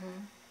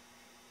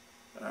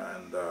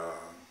 and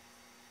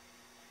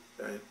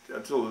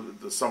until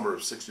the summer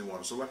of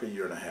 '61, so like a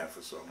year and a half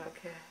or so.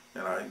 Okay.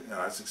 And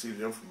I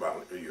succeeded him for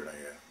about a year and a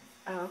half.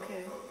 Oh,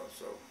 okay.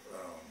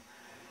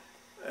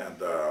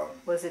 And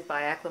was it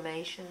by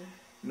acclamation?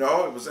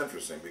 No, it was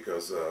interesting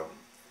because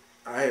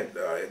I had,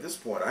 at this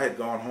point, I had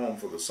gone home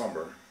for the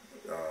summer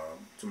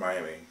to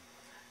Miami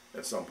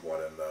at some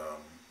point,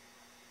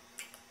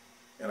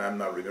 and I'm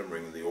not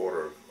remembering the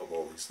order of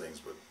all these things,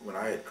 but when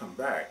I had come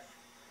back,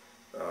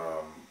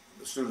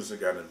 the students had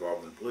gotten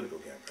involved in a political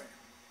campaign,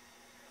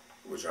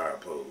 which I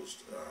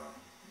opposed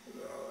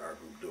our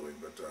group doing,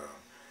 but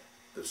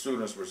the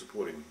students were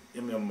supporting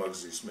M.M.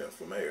 Muggsy Smith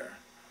for mayor.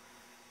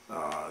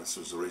 This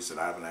was a race that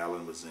Ivan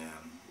Allen was in,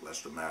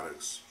 Lester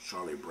Maddox,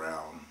 Charlie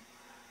Brown,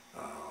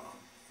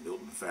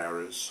 Milton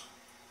Farris.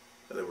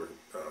 There were,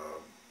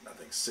 I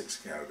think,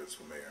 6 candidates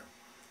for mayor.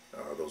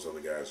 Those other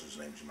guys whose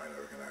names you might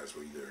not recognize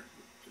were either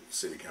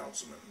city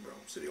councilmen, well,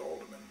 city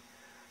aldermen,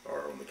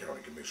 or on the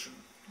county commission.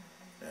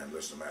 And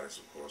Lester Maddox,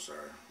 of course,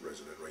 our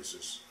resident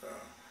racist.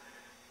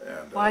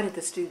 Why did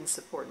the students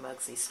support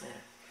Muggsy Smith?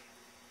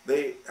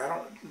 I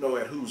don't know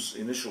at whose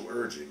initial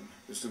urging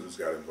the students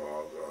got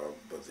involved,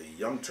 but the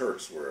Young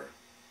Turks were,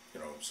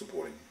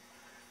 supporting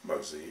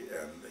Muggsy,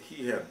 and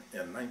he had,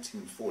 in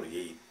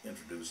 1948,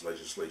 introduced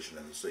legislation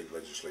in the state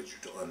legislature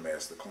to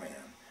unmask the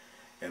Klan,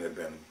 and had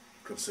been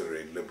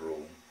considered a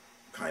liberal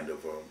kind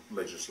of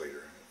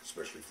legislator,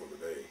 especially for the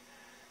day.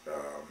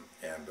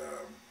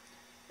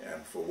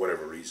 And for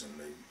whatever reason,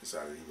 they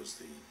decided he was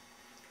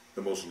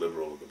the most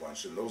liberal of the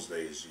bunch. In those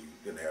days, you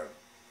didn't have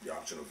the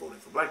option of voting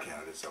for black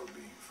candidates. That would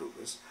be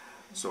fruitless.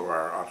 So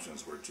our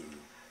options were to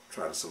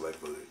try to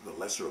select the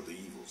lesser of the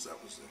evils.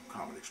 That was the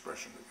common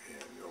expression that we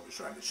had. We were always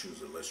trying to choose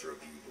the lesser of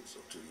the evils,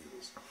 of 2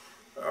 evils.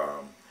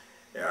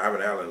 And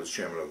Ivan Allen was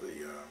chairman of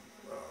the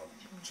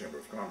Chamber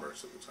of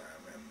Commerce at the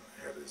time, and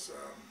had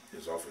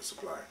his office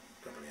supply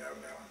company,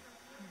 Ivan Allen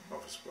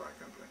Office Supply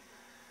Company.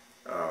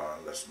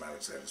 Lester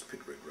Maddox had his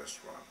Pickwick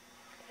restaurant.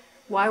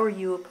 Why were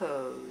you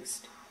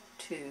opposed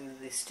to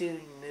the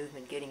student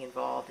movement getting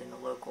involved in the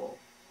local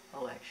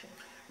election?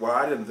 Well,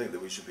 I didn't think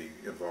that we should be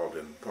involved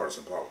in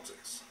partisan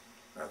politics.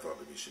 I thought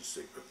that we should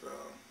stick with,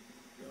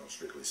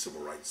 strictly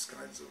civil rights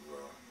kinds of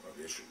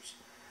issues.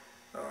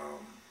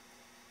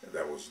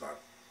 That was not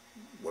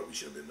what we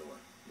should have been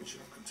doing. We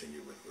should have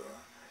continued with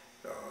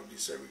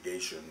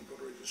desegregation,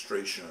 voter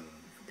registration,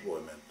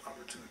 employment,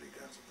 opportunity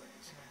kinds of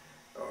things,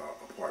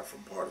 apart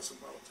from partisan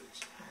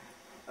politics.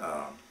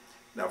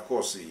 Now, of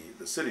course,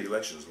 the city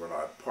elections were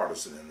not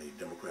partisan in the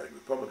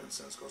Democratic-Republican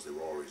sense, because they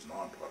were always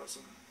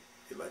nonpartisan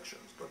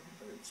elections, but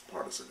it was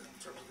partisan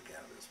in terms of the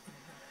candidates.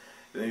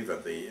 In any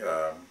event,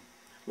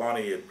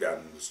 Lonnie had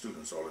gotten the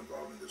students all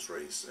involved in this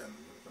race, and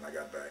when I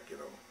got back,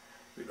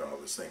 we'd done all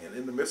this thing. And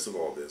in the midst of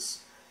all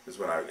this is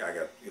when I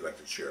got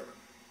elected chairman.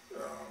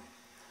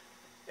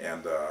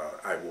 And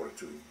I wanted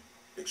to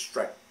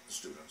extract the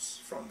students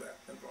from that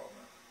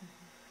involvement,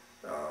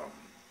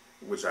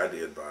 which I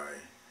did by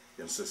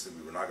insisting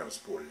we were not going to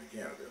support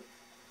any candidate,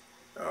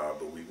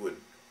 but we would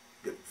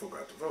get folk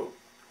out to vote.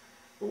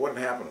 But what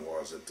had happened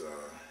was that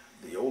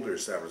the older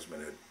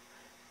establishment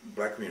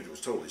black community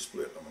was totally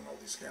split among all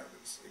these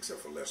candidates,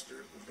 except for Lester.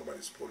 There was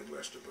nobody supporting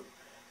Lester, but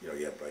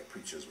you had black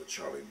preachers with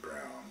Charlie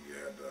Brown. You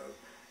had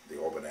the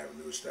Auburn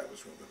Avenue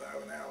establishment with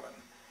Ivan Allen.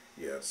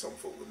 You had some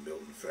folk with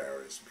Milton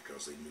Farris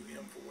because they knew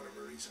him for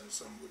whatever reason.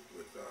 Some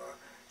with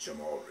Jim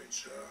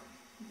Aldridge.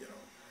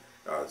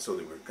 So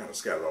they were kind of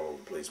scattered all over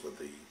the place. But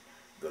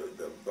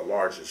the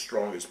largest,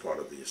 strongest part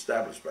of the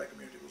established black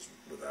community was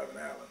with Ivan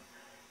Allen,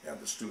 and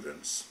the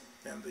students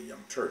and the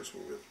Young Turks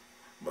were with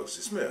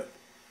Muggsy Smith.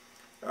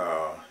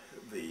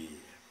 The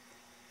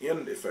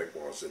end effect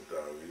was that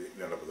we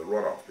ended up with a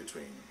runoff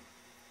between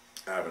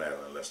Ivan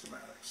Allen and Lester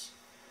Maddox.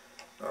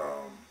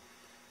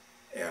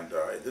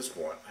 At this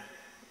point,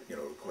 the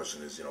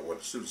question is, what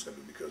the students going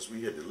to do, because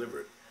we had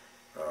delivered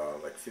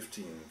like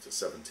 15 to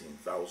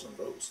 17,000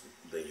 votes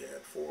that they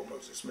had for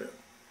Muggsy Smith.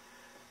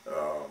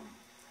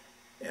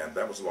 And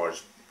that was a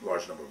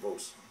large number of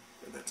votes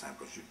at that time,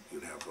 because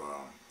you'd have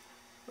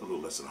a little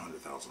less than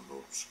 100,000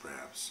 votes,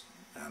 perhaps,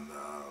 and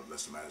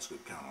Lester Maddox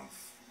could count on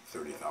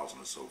 30,000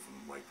 or so from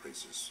white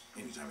races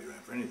anytime he ran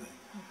for anything.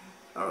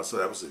 So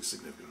that was a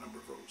significant number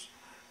of votes.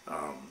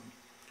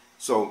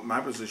 So my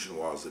position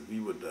was that we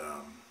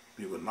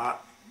would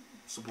not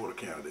support a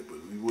candidate, but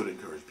we would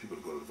encourage people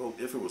to go to the vote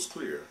if it was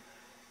clear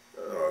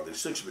the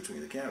distinction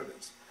between the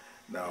candidates.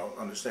 Now,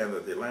 understand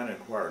that the Atlanta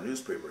Inquirer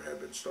newspaper had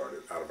been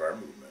started out of our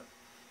movement,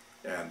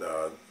 and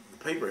the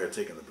paper had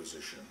taken the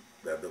position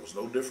that there was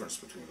no difference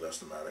between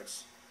Lester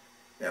Maddox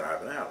and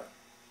Ivan Allen.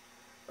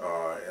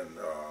 And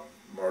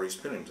Maurice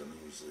Pennington,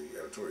 who was the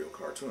editorial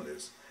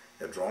cartoonist,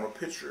 had drawn a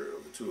picture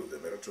of the two of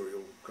them,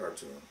 editorial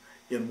cartoon,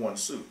 in one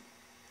suit,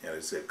 and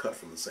it said "cut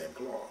from the same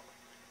cloth."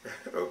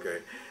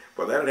 Okay,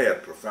 but that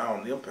had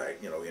profound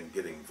impact, in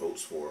getting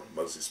votes for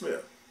Muggsy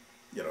Smith,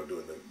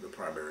 during the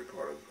primary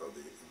part of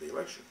the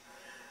election.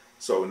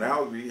 So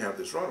now we have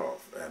this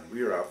runoff, and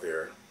we are out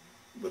there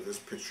with this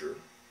picture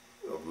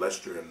of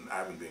Lester and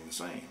Ivan being the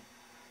same.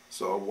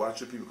 So why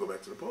should people go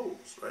back to the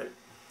polls, right?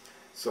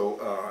 So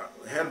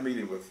I had a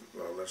meeting with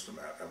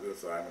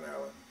with Ivan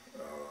Allen,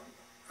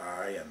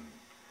 I and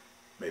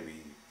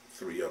maybe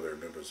 3 other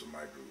members of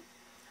my group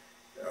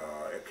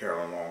at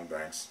Carolyn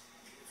Longbank's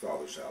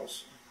father's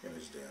house, in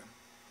his den.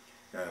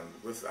 And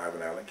with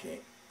Ivan Allen came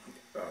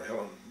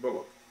Helen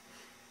Bullock.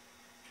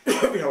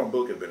 Helen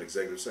Bullock had been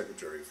executive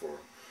secretary for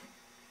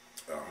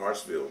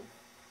Hartsville,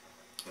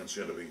 and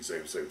she ended up being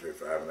executive secretary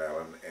for Ivan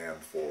Allen and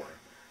for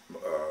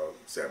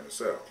Sam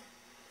Massell.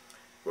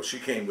 Well, she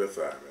came with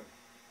Ivan,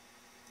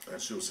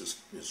 and she was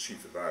his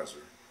chief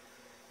advisor.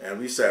 And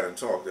we sat and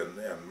talked,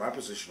 and my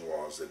position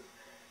was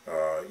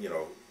that, you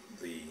know,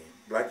 the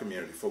black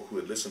community, folk who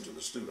had listened to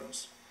the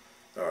students,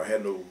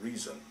 had no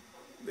reason,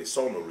 they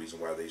saw no reason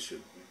why they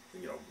should,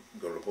 you know,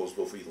 go to the polls,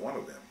 vote for either one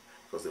of them,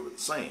 because they were the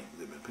same.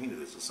 They've been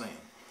painted as the same.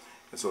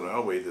 And so the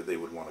only way that they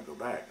would want to go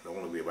back, the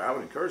only way I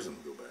would encourage them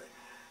to go back,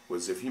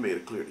 was if he made a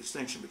clear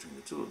distinction between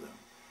the two of them.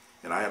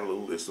 And I had a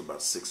little list of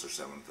about 6 or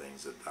 7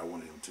 things that I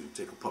wanted him to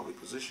take a public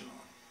position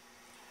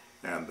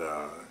on.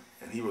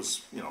 And he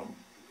was, you know,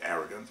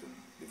 arrogant and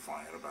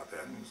defiant about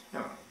that. And he was, you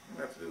know,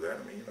 you have to do that.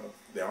 I mean, you know,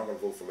 they aren't going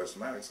to vote for less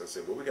Maddox. I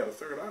said, well, we got a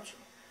third option.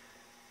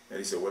 And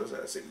he said, what is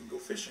that? I said, we can go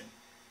fishing.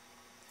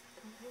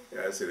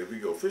 Yeah, I said, if we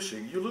go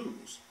fishing, you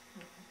lose.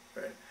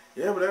 Right?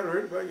 Yeah, but I haven't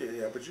heard about you.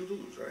 Yeah, but you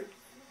lose, right?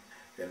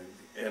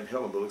 And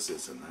Helen Bullock said,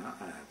 so now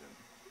I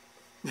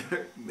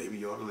haven't. Maybe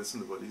you ought to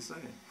listen to what he's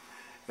saying.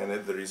 And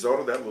the result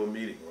of that little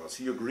meeting was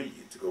he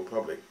agreed to go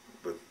public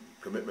with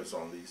commitments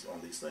on these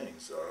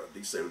things,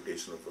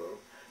 desegregation of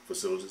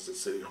facilities at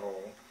City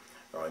Hall,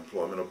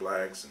 employment of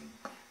blacks, and,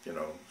 you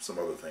know, some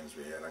other things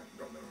we had. I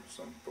don't remember,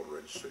 some voter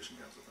registration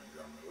kinds of things.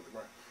 I don't remember what they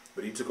were.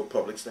 But he took a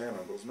public stand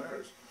on those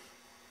matters.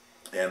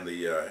 And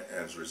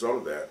as a result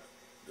of that,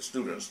 the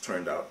students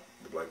turned out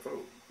the black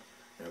vote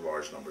in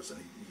large numbers, and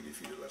he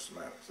defeated Lester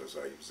Maddox. That's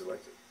how he was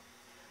elected.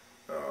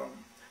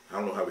 I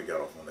don't know how we got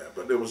off on that,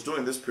 but it was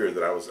during this period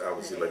that I was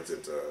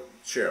elected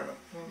chairman.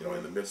 You know,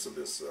 in the midst of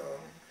this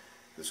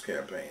this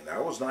campaign. Now,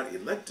 I was not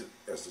elected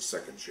as the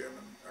second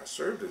chairman. I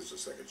served as the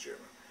second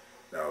chairman.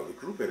 Now, the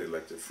group had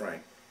elected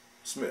Frank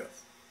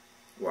Smith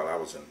while I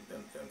was in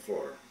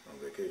Florida on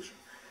vacation.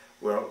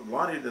 Well,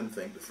 Lonnie didn't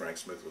think that Frank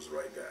Smith was the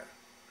right guy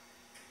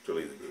to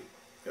lead the group.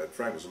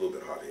 Frank was a little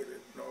bit hot-headed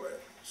and all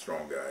that,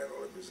 strong guy and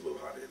all that, but he was a little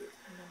hot-headed.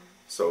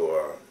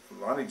 So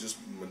Lonnie just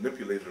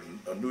manipulated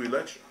a new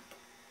election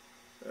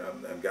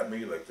and got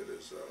me elected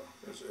as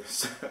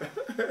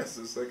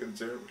the second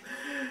chairman,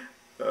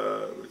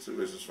 which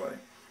is funny.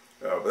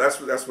 But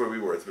that's where we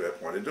were through that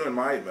point. And during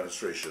my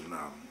administration,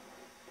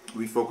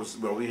 we focused.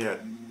 Well, we had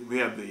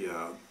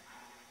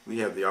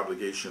the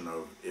obligation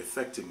of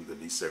effecting the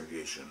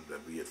desegregation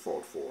that we had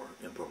fought for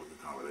in public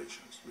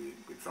accommodations.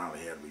 We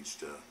finally had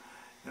reached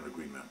an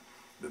agreement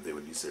that they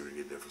would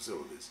desegregate their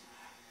facilities,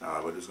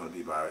 but it was going to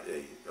be by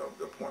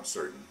a point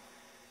certain.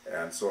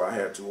 And so I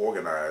had to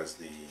organize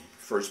the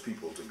first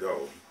people to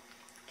go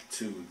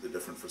to the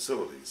different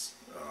facilities,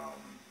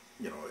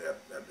 you know,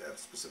 at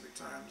specific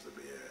times that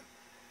we had.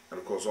 And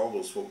of course, all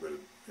those folk that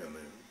in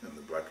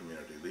the black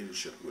community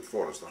leadership who had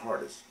fought us the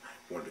hardest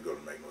wanted to go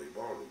to Magnolia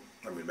Ballroom.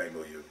 I mean,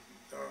 Magnolia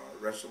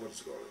restaurant,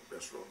 what's it called?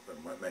 Restaurant,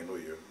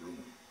 Magnolia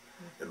Room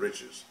at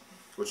Rich's,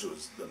 which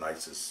was the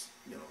nicest,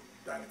 you know,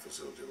 dining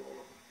facility of all of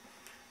them.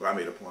 Well, I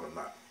made a point of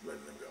not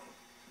letting them go.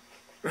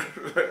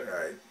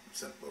 I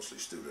sent mostly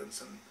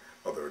students and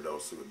other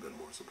adults who had been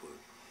more supportive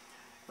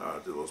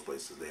to those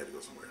places. They had to go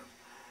somewhere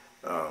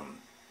else.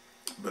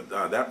 But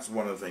that's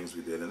one of the things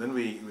we did. And then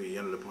we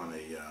ended upon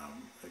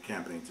a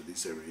campaign to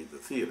desegregate the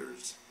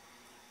theaters.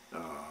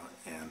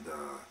 And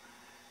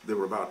there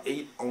were about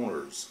 8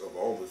 owners of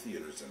all the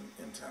theaters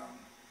in town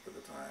at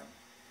the time.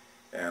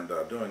 And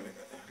during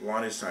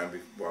Lonnie's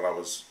time, while I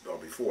was,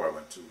 before I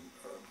went to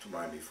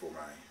Miami for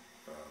my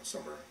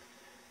summer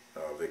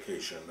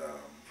vacation,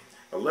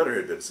 a letter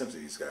had been sent to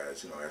these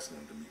guys, you know, asking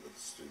them to meet with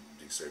us to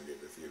desegregate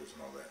the theaters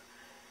and all that.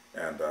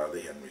 And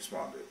they hadn't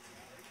responded.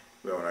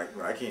 Well,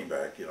 when I came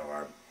back, you know,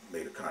 I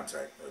made a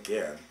contact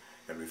again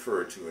and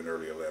referred to an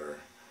earlier letter,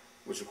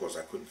 which of course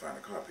I couldn't find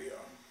a copy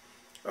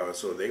of.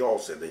 So they all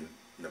said they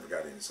never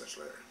got any such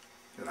letter,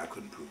 and I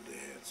couldn't prove they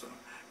had. So,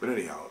 but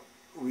anyhow,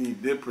 we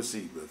did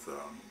proceed with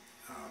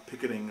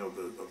picketing of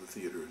the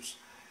theaters,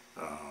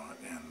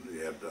 and we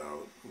had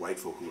white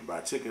folk who would buy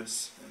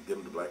tickets and give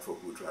them to black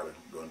folk who would try to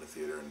go in the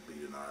theater and be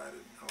denied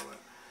and all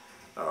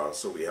that.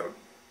 So we had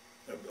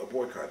a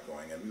boycott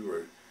going, and we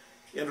were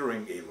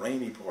entering a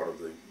rainy part of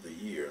the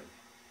year,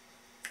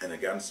 and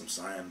had gotten some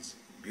signs,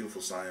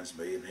 beautiful signs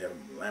made, and had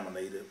them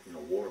laminated, you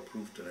know,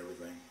 waterproofed and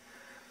everything.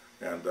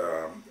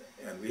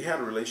 And we had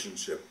a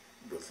relationship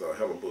with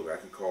Helen Bullock. I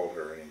could call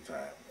her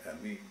anytime,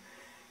 and we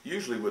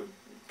usually would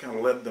kind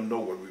of let them know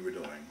what we were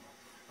doing,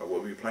 or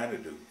what we planned to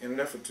do, in an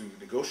effort to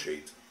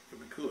negotiate, if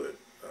we could,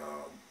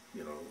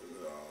 you know,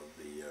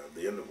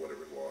 the end of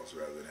whatever it was,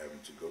 rather than having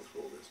to go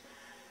through all this.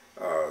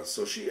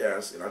 So she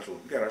asked, and I told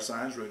her, we got our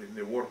signs ready,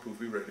 they're waterproof,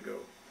 we're ready to go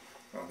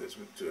on this,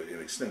 to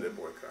an extended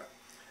boycott.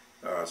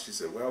 She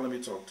said, well, let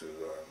me talk to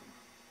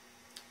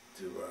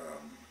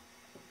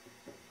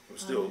it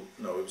was still,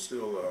 no, it was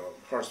still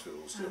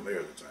Hartsfield was still mayor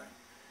at the time.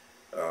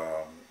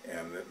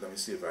 And let me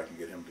see if I can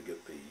get him to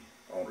get the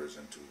owners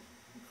into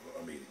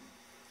a meeting.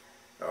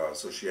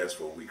 So she asked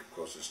for a week. Of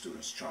course, the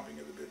students chomping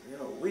at the bit. You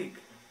know, a week.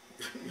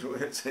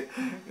 and say,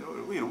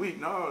 we in a week,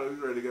 no,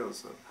 we're ready to go.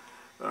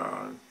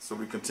 So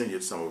we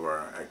continued some of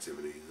our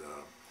activities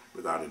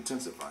without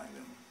intensifying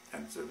them,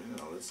 and said,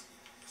 it's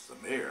the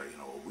mayor,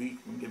 a week,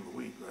 we can give him a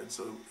week, right?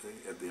 So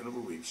at the end of a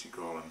week, she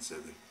called and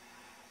said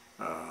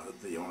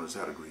that the owners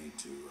had agreed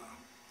to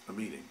a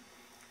meeting,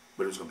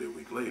 but it was going to be a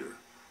week later.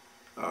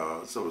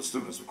 So the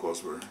students, of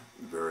course, were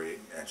very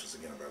anxious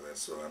again about that.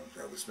 So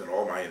I spent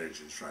all my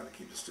energies trying to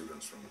keep the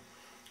students from,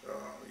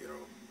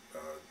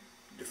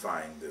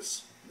 defying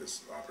this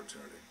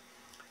opportunity.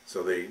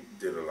 So they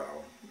did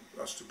allow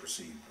us to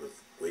proceed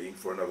with waiting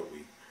for another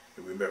week,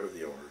 and we met with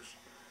the owners.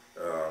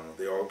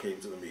 They all came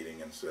to the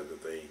meeting and said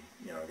that they,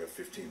 I got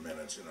 15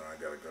 minutes, I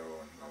got to go,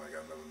 and I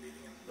got another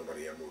meeting, and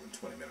nobody had more than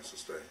 20 minutes to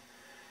stay.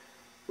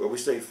 Well, we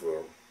stayed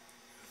for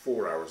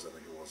 4 hours, I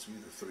think it was,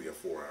 either 3 or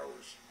 4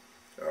 hours.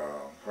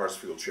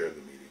 Hartsfield chaired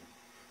the meeting.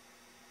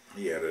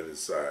 He had at his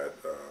side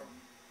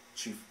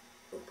Chief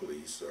of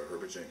Police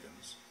Herbert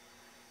Jenkins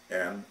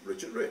and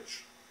Richard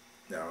Rich.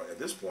 Now, at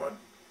this point,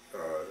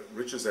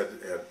 Richards had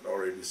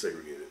already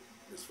desegregated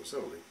his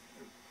facility.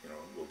 A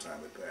little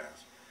time had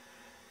passed.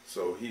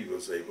 So he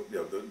was able,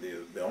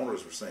 the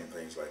owners were saying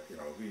things like,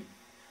 we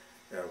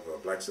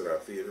have blacks at our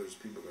theaters,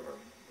 people are going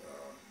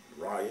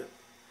to riot,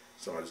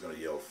 somebody's going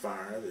to yell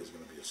fire, there's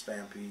going to be a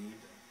stampede,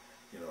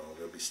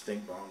 there'll be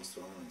stink bombs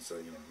thrown, and so,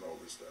 all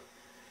this stuff.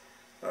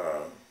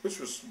 Which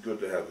was good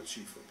to have the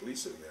chief of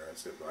police in there. I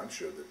said, well, I'm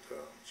sure that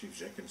Chief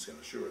Jenkins can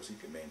assure us he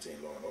can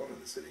maintain law and order in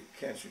the city.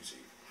 Can't you,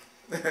 Chief?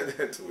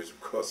 To which, of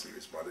course, he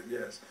responded,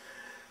 yes.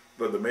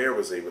 But the mayor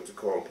was able to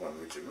call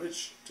upon Richard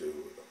Rich to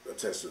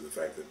attest to the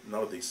fact that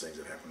none of these things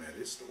had happened at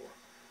his store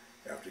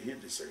after he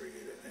had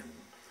desegregated.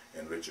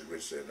 And Richard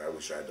Rich said, I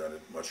wish I had done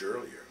it much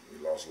earlier.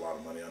 We lost a lot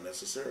of money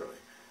unnecessarily.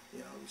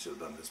 We should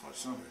have done this much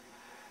sooner.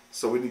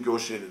 So we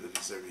negotiated the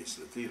desegregation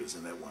of the theaters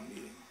in that one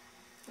meeting.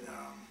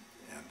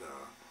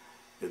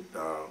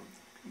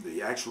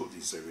 The actual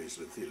desegregation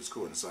of the theaters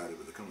coincided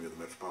with the coming of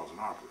the Metropolitan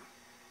Opera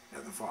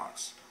at the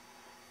Fox.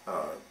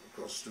 Of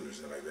course, students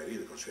didn't like that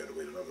either, because you had to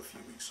wait another few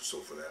weeks or so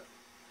for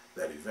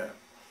that event.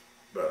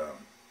 But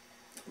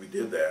we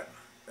did that,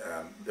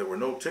 and there were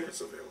no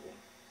tickets available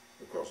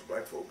across the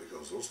black folk,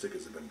 because those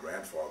tickets had been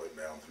grandfathered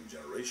down through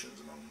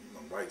generations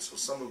among whites. So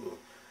some of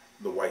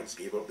the whites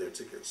gave up their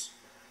tickets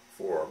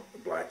for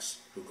blacks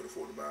who could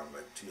afford to buy them,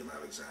 like T.M.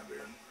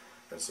 Alexander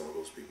and some of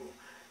those people.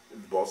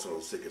 Bought some of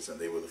those tickets, and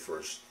they were the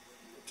first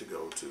to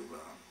go to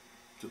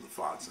the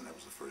Fox, and that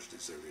was the first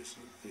desegregation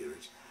of the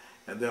theaters.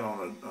 And then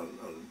on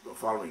a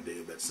following day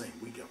of that same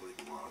week, I believe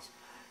it was,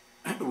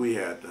 we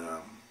had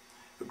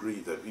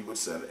agreed that we would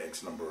send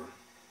X number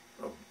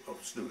of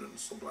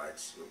students, of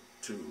blacks,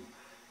 to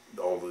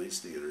all of these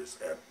theaters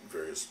at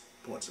various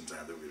points in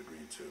time that we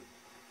agreed to.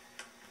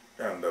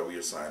 And we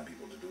assigned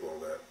people to do all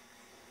that.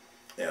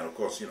 And of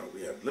course,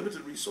 we had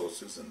limited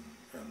resources and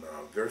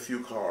very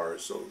few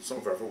cars, so some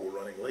of our folk were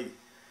running late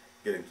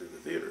getting to the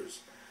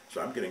theaters.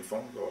 So I'm getting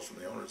phone calls from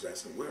the owners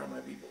asking, where are my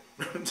people?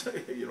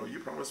 You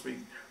promised me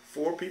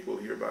 4 people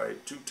here by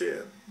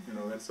 2:10,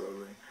 that sort of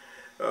thing.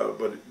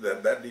 But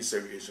that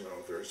desegregation went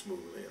on very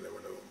smoothly, and there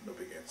were no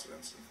big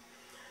incidents.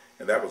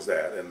 And that was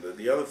that. And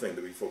the other thing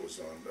that we focused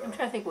on... I'm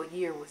trying to think, what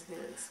year was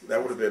this?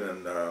 That would have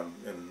been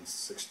in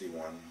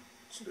 61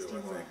 still,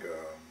 61. I think.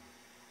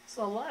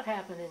 So a lot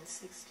happened in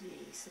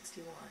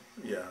 61.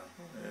 Yeah,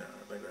 yeah,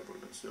 I think that would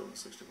have been still in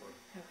 61.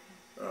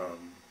 Okay.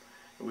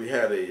 We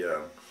had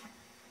a...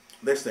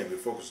 next thing we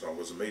focused on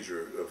was a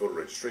major voter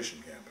registration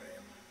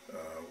campaign,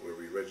 where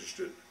we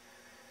registered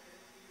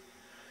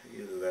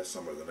either that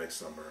summer or the next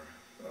summer,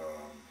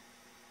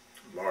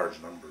 large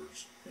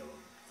numbers,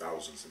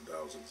 thousands and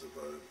thousands of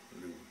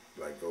new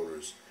black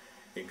voters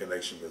in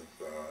connection with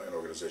an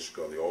organization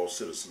called the All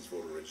Citizens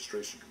Voter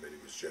Registration Committee,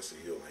 which Jesse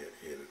Hill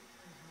headed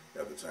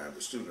at the time.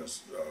 The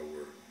students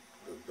were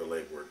the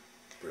legwork.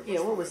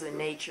 Yeah, what was the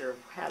nature of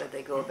how did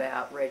they go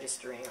about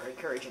registering or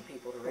encouraging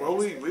people to register? Well,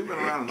 we went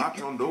around and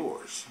knocked on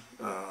doors,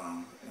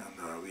 and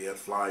we had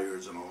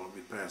flyers and all,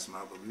 we'd pass them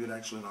out, but we would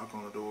actually knock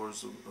on the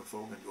doors of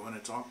folk and go in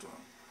and talk to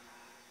them.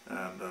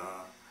 And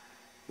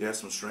we had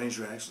some strange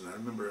reactions. I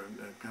remember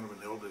kind of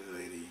an elderly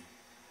lady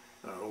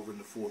over in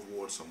the 4th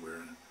Ward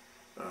somewhere.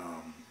 I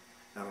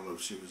don't know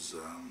if she was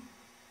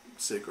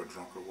sick or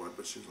drunk or what,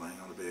 but she was laying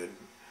on the bed.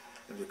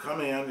 And you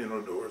come in,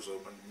 the door's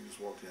open, you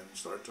just walked in and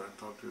started trying to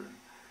talk to her.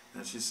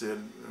 And she said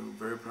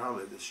very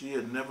proudly that she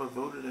had never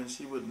voted and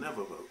she would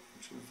never vote.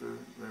 She was very,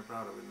 very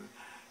proud of it.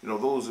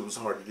 Those it was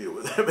hard to deal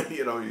with.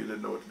 You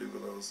didn't know what to do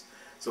with those.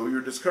 So we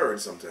were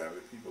discouraged sometimes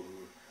with people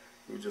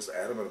who were just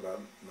adamant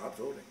about not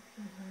voting.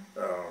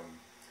 Mm-hmm.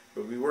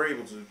 But we were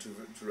able to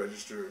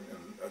register,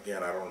 and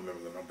again, I don't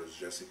remember the numbers.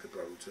 Jesse could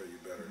probably tell you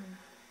better.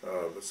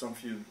 Mm-hmm. But some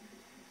few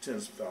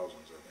tens of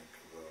thousands, I think.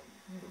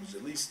 Mm-hmm. It was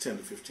at least 10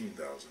 to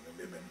 15,000, and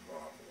maybe a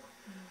lot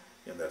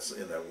more in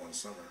that one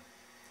summer.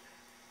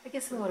 I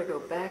guess I want to go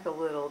back a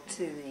little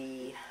to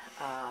the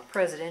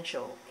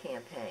presidential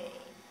campaign,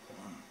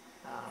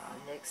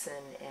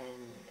 Nixon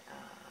and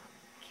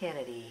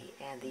Kennedy,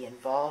 and the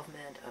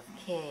involvement of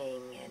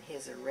King and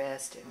his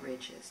arrest at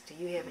Rich's. Do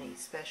you have any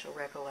special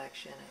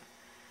recollection of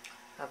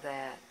of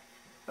that?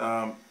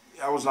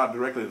 I was not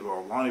directly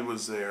involved. Lonnie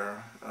was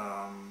there.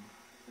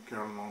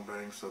 Carolyn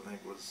Longbanks, I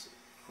think, was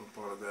a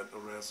part of that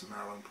arrest, and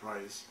Marilyn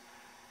Price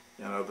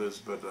and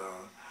others. But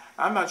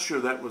I'm not sure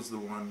that was the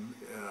one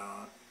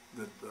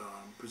that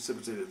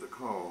precipitated the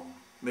call.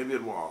 Maybe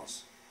it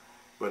was.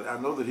 But I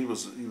know that he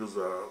was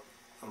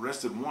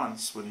arrested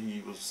once when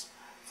he was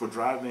for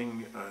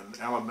driving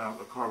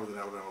a car with an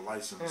Alabama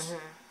license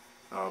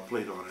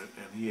plate on it,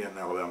 and he had an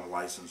Alabama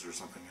license or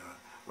something,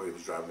 or he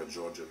was driving a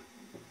Georgia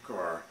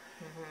car.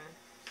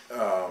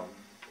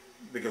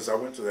 Because I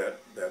went to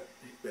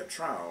that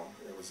trial.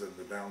 It was in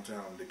the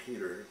downtown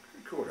Decatur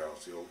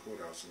courthouse, the old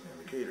courthouse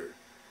in Decatur,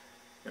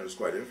 and it was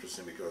quite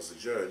interesting because the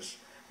judge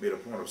made a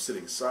point of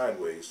sitting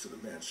sideways to the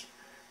bench,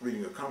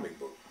 reading a comic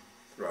book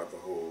throughout the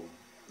whole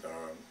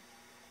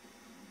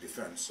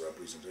defense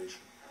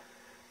presentation.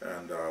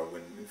 And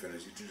when he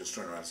finished, he just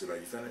turned around and said, "Are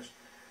you finished?"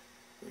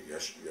 Well,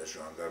 yes,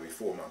 Your Honor. That'll be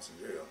 4 months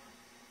in jail.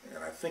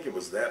 And I think it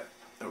was that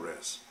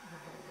arrest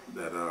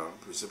that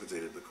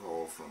precipitated the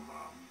call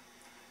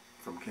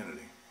from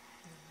Kennedy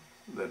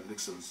that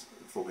Nixon's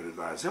folk had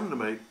advised him to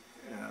make,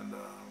 and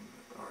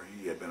or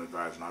he had been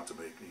advised not to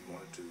make. He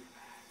wanted to,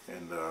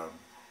 and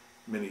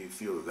many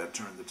feel that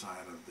turned the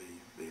tide of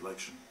the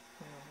election.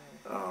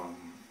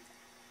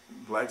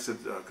 Blacks had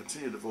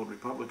continued to vote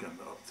Republican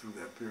up through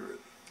that period,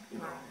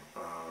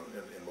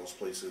 in most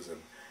places,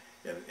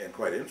 and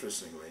quite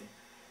interestingly,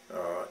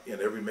 in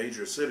every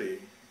major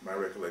city, my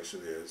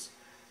recollection is,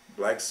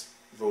 blacks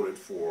voted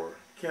for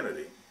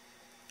Kennedy,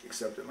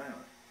 except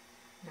Atlanta.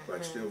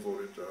 Blacks still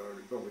voted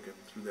Republican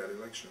through that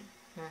election,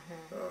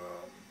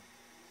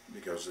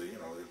 because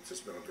it's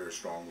just been a very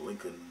strong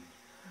Lincoln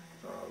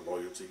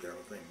loyalty kind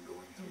of thing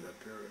going through that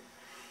period.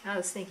 I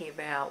was thinking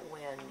about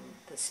when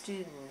the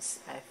students,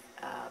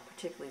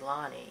 particularly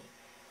Lonnie,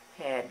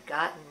 had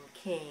gotten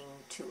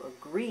King to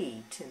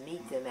agree to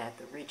meet them at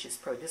the Riches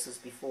This was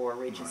before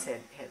Riches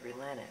had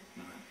relented.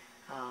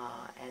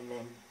 And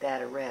then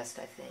that arrest,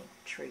 I think,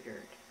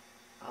 triggered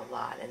a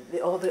lot. And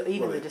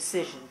the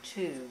decision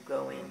to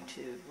go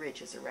into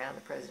Riches around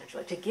the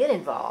presidential, to get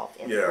involved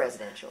in the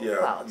presidential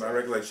politics. My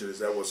recollection is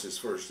that was his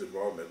first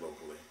involvement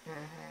locally.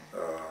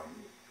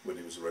 When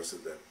he was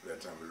arrested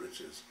that time at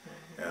Riches.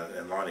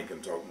 And Lonnie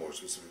can talk more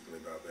specifically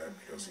about that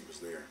because he was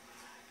there.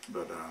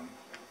 But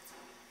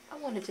I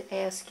wanted to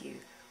ask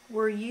you,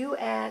 were you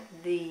at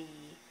the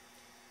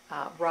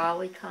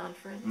Raleigh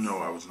conference? No,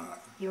 I was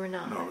not. You were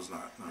not? No, I was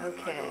not. No,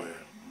 okay. I did not go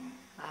there.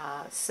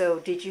 So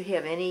did you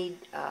have any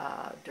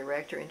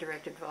direct or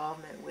indirect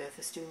involvement with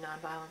the Student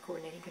Nonviolent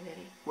Coordinating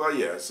Committee? Well,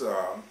 yes.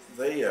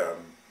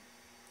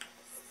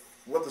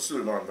 What the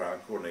Student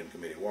Nonviolent Coordinating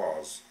Committee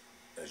was,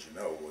 as you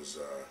know, was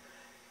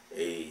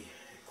a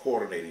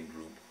coordinating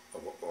group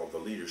of the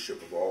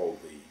leadership of all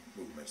the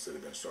movements that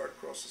have been started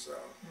across the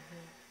South.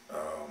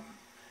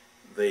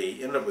 They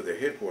ended up with their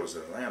headquarters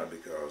in Atlanta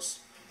because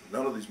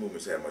none of these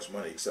movements had much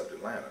money except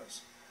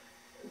Atlanta's.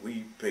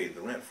 We paid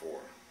the rent for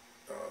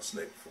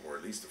SNCC for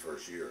at least the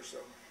first year or so.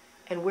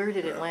 And where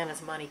did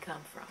Atlanta's money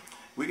come from?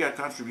 We got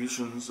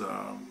contributions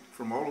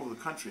from all over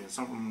the country and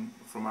some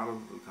from out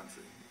of the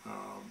country.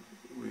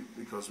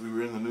 Because we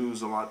were in the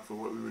news a lot for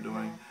what we were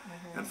doing,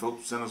 and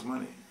folks sent us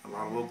money, a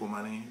lot of local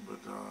money, but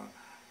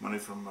money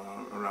from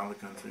around the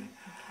country.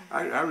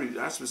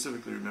 I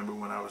specifically remember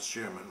when I was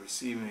chairman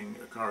receiving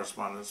a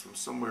correspondence from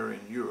somewhere in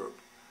Europe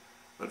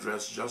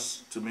addressed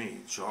just to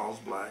me, Charles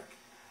Black,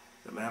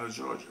 Atlanta,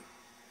 Georgia,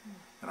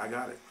 and I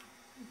got it.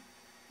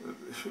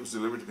 It was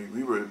delivered to me.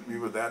 We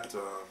were that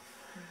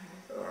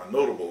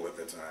notable at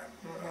the time.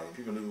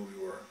 People knew who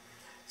we were.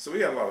 So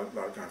we had a lot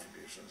of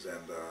contributions,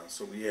 and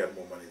so we had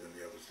more money than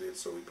the others did,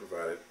 so we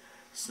provided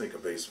SNCC a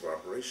base of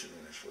operation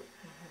initially.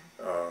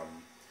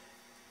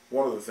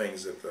 One of the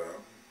things that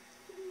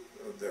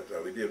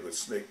we did with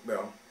SNCC,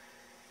 well,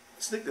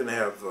 SNCC didn't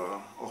have a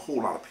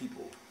whole lot of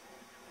people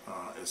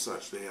as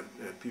such. They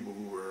had people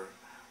who were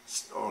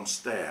on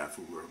staff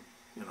who were,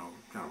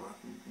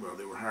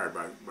 they were hired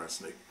by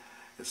SNCC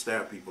as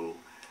staff people.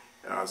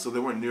 So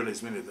there weren't nearly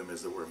as many of them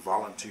as there were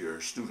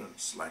volunteer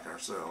students like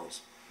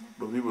ourselves.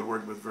 But we would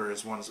work with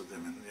various ones of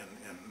them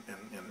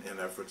in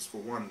efforts. For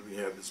one, we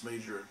had this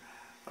major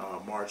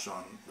march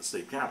on the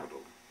state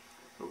capitol,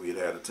 where we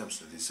had attempts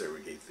to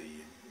desegregate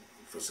the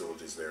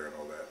facilities there and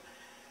all that.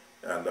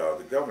 And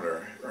the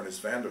governor,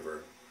 Ernest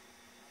Vandiver,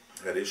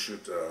 had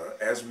issued,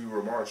 as we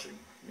were marching,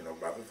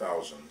 by the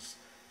thousands,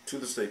 to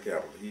the state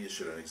capitol, he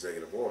issued an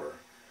executive order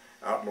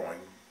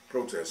outlawing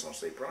protests on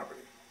state property.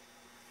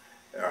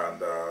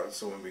 And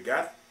so when we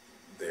got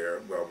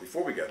there, well,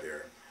 before we got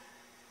there,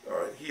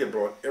 he had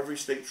brought every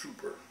state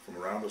trooper from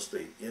around the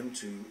state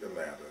into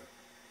Atlanta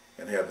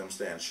and had them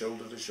stand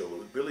shoulder to shoulder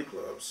with billy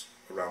clubs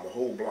around the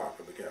whole block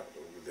of the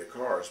Capitol with their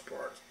cars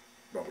parked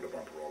bumper to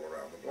bumper all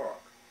around the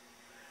block.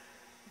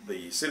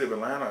 The city of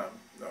Atlanta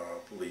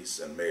police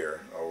and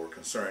mayor were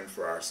concerned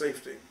for our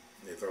safety.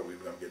 They thought we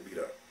were going to get beat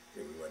up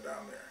if we went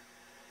down there.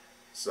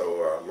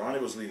 So Lonnie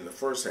was leading the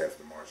first half of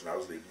the march, and I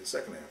was leading the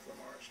second half of the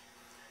march.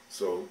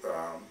 So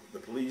the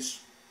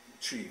police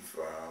chief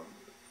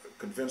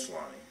convinced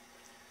Lonnie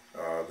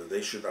that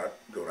they should not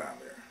go down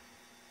there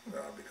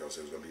because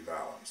there was going to be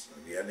violence.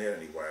 And we hadn't had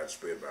any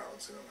widespread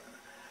violence in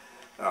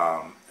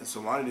Atlanta. And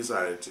so Lonnie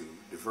decided to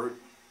divert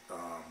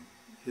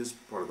his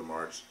part of the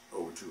march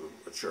over to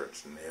a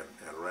church, and they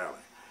had a rally.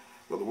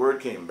 Well, the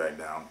word came back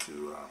down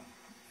to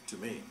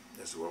me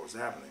as to what was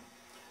happening.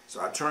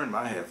 So I turned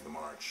my half of the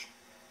march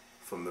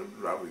from the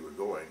route we were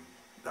going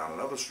down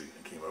another street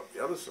and came up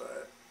the other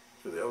side,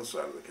 to the other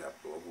side of the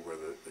Capitol, over where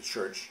the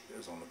church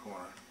is on the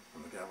corner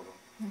from the Capitol.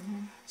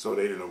 Mm-hmm. So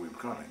they didn't know we were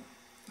coming.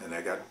 And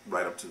I got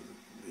right up to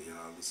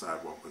the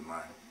sidewalk with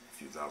my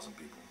few thousand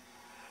people.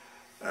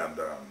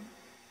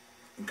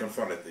 And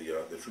confronted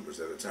the troopers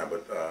at the time.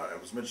 But I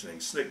was mentioning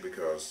SNCC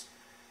because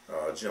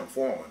Jim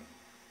Foreman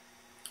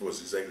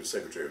was executive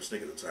secretary of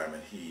SNCC at the time,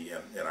 and he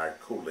and I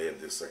co-led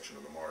this section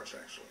of the march,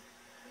 actually.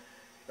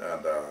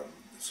 And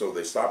so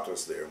they stopped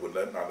us there, would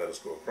not let us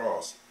go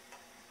across.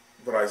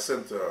 But I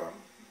sent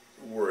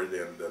word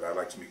in that I'd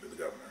like to meet with the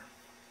governor.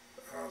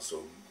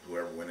 So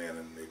whoever went in,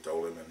 and they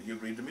told him, and he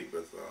agreed to meet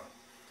with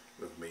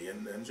me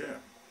and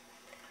Jim.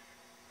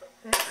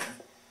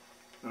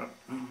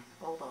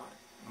 Hold on.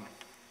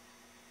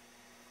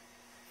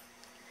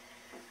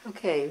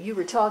 Okay, you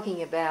were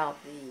talking about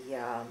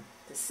the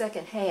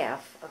second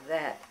half of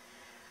that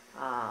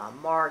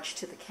march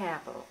to the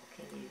Capitol.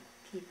 Can you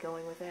keep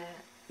going with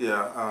that?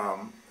 Yeah,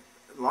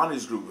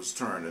 Lonnie's group was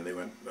turned, and they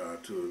went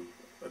to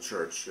a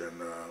church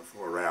and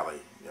for a rally.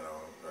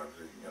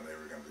 And they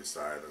were going to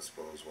decide, I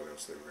suppose, what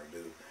else they were going to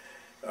do.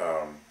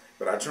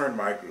 But I turned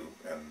my group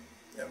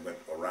and went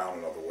around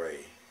another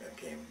way and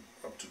came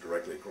up to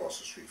directly across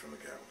the street from the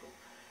Capitol.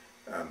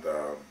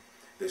 And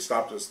they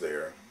stopped us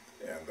there,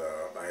 and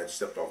I had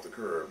stepped off the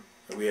curb,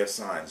 and we had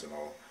signs and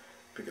all,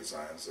 picket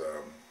signs,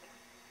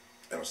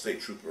 and a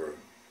state trooper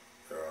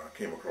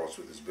came across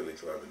with his billy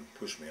club and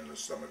pushed me in the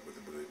stomach with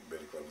the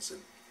billy club and said,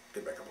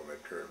 "Get back up on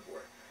that curb,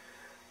 boy."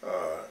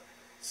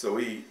 So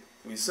we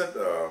sent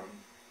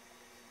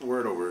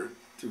word over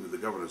to the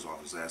governor's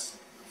office, asked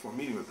for a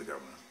meeting with the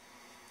governor.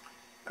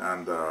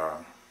 And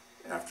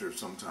after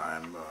some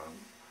time,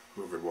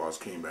 whoever it was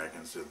came back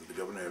and said that the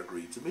governor had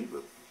agreed to meet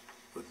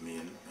with me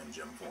and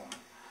Jim Foreman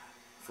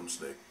from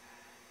SNCC.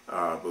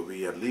 But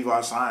we had to leave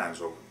our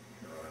signs over.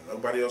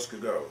 Nobody else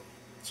could go.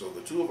 So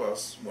the two of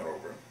us went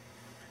over,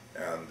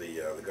 and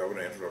the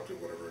governor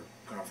interrupted whatever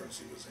conference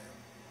he was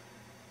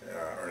in,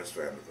 Ernest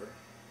Vandiver,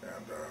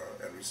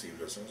 and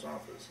received us in his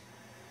office.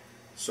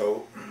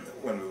 So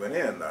when we went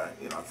in,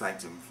 I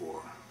thanked him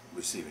for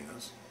receiving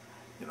us,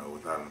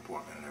 without an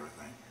appointment and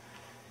everything.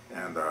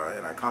 And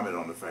I commented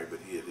on the fact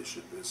that he had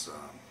issued this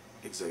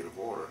executive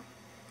order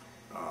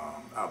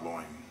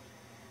outlawing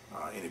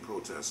any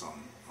protests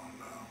on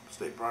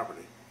state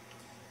property.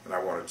 And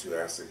I wanted to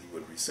ask that he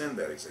would rescind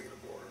that executive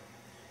order,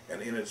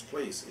 and in its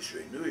place issue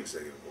a new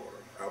executive order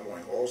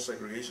outlawing all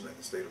segregation in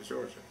the state of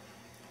Georgia.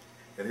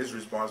 And his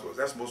response was,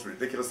 "That's the most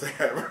ridiculous thing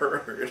I ever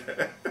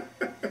heard."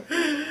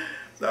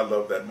 So I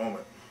loved that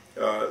moment.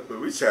 But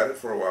we chatted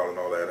for a while and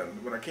all that,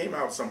 and when I came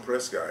out, some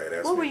press guy had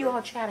asked me. What were you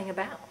all chatting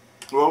about?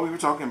 Well, we were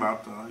talking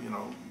about,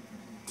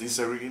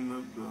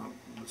 desegregating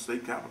the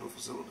state capitol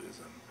facilities,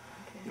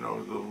 and a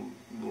little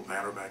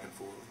banter back and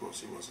forth. Of course,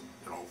 he wasn't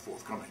at all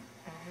forthcoming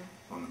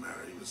on the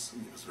matter. He was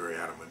very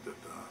adamant that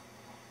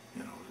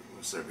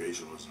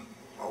segregation wasn't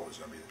always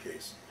going to be the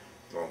case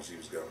as long as he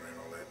was governor and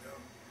all that.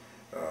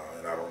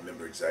 And I don't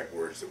remember exact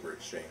words that were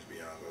exchanged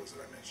beyond those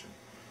that I mentioned.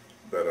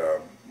 But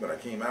when I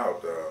came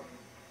out,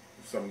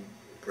 some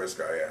press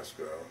guy asked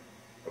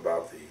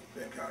about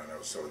the encounter, and I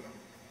was telling them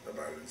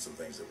about it and some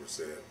things that were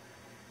said.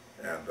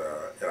 And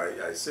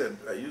I said,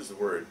 I used the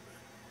word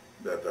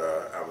that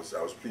I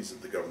was pleased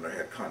that the governor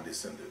had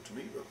condescended to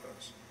meet with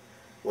us.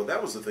 Well,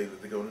 that was the thing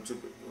that the governor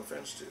took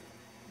offense to.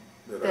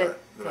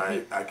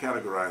 I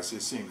categorized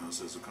his seeing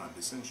us as a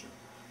condescension.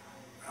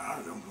 I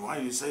don't know, why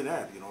do you say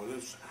that?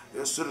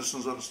 They're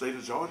citizens of the state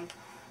of Georgia.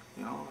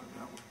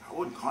 I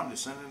wouldn't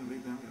condescend to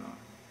meet them.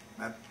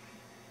 That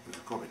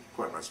caught me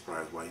quite by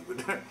surprise why he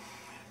would.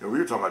 We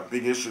were talking about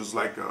big issues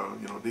like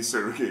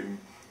desegregating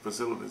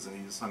facilities, and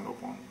he just hung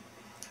up on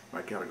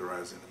my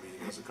categorizing the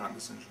meeting as a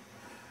condescension.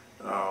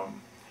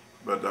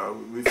 But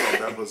we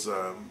felt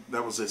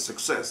that was a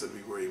success that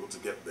we were able to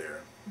get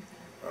there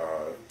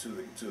to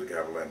the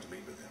Capitol and to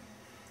meet with him.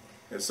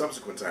 In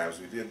subsequent times,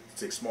 we did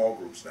take small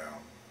groups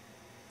down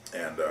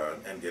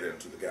and get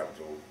into the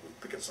Capitol with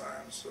picket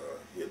signs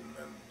hidden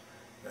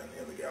and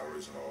in the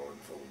galleries and all, and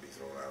folk would be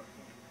thrown out.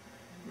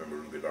 Remember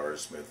Ruby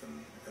Doris Smith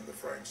and the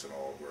Franks and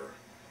all were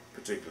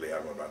particularly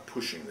adamant about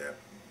pushing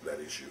that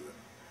issue,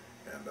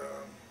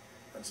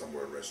 and some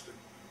were arrested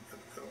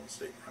on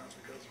state grounds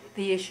because of it.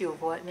 The issue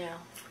of what now?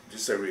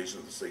 Desegregation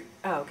of the state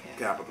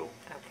Capitol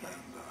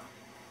and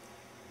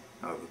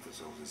other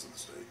facilities of the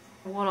state.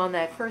 Well, on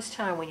that first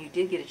time when you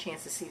did get a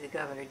chance to see the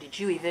governor, did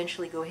you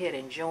eventually go ahead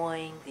and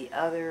join the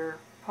other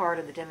part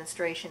of the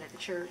demonstration at the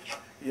church?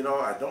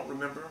 I don't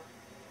remember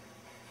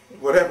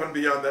what happened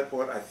beyond that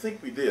point. I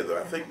think we did, though.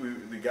 I think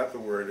we got the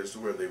word as to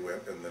where they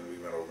went, and then we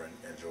went over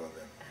and joined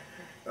them.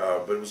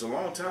 But it was a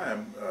long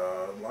time,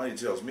 Lonnie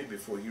tells me,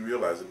 before he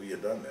realized that we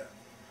had done that.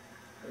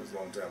 It was a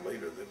long time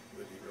later that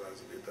he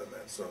realized that he had done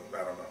that. So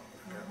I don't know.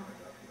 I can't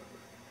remember.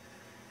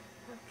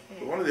 Okay.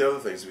 But one of the other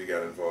things we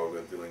got involved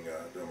with during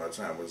my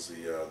time was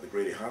the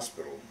Grady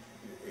Hospital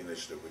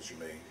initiative, which you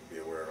may be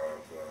aware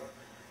of.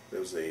 There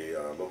was a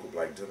local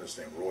black dentist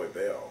named Roy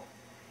Bell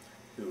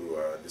who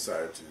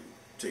decided to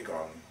take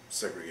on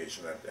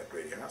segregation at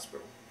Grady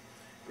Hospital.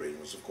 Grady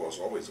was, of course,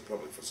 always a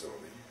public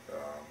facility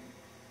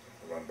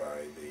run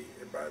by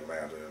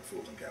Atlanta and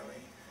Fulton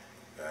County,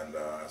 and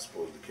I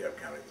suppose DeKalb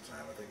County at the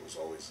time. I think it was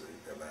always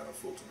the Atlanta,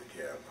 Fulton,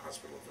 DeKalb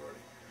Hospital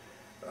Authority.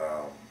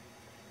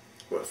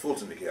 Well,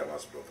 Fulton DeKalb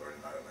Hospital Authority,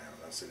 not Atlanta,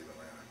 not City of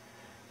Atlanta.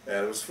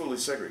 And it was fully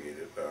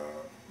segregated.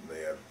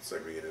 They had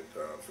segregated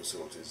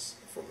facilities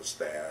for the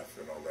staff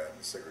and all that,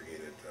 and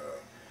segregated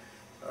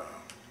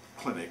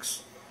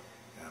clinics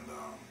and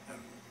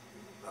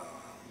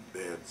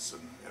beds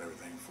and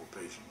everything for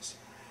patients,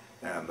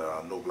 and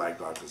no black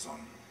doctors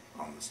on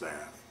the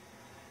staff.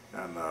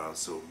 And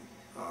so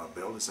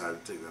Bell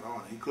decided to take that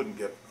on. He couldn't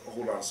get a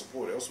whole lot of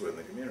support elsewhere in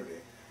the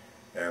community,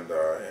 and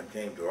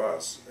came to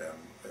us,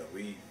 and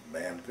we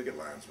manned picket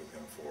lines with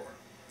him for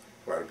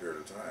quite a period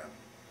of time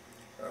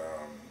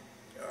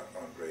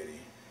on Grady.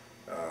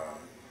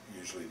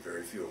 Usually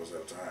very few of us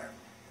at a time.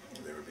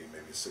 There would be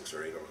maybe 6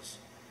 or 8 of us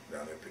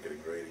down there picketing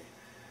Grady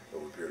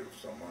over a period of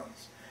some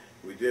months.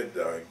 We did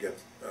get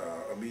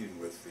a meeting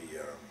with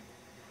the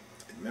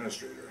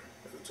administrator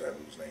at the time,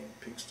 who was named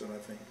Pinkston, I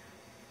think.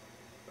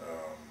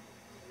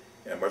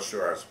 And much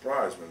to our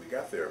surprise, when we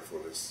got there for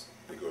this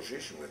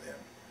negotiation with him,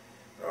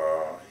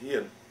 he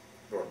had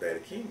brought Daddy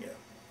King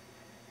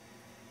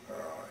in.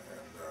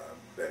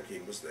 Daddy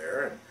King was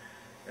there,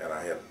 and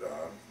I had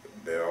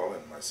Bell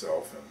and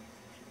myself and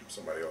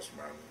somebody else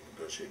from our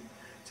negotiating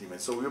team. And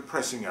so we were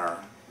pressing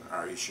our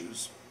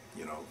issues,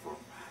 you know, for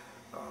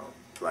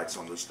blacks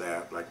on the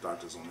staff, black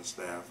doctors on the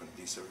staff, and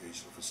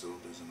desegregation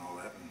facilities and all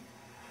that.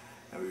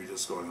 And we were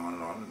just going on,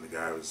 and the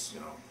guy was,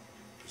 you know,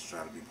 just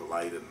trying to be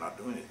polite and not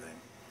do anything.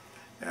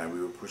 And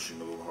we were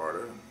pushing a little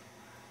harder,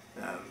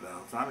 and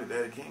finally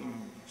Daddy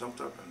King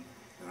jumped up and,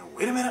 you know,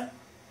 wait a minute,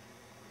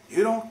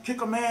 you don't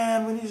kick a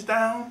man when he's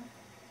down?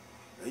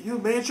 You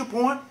made your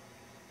point?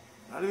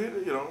 I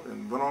did, you know,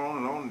 and went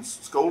on and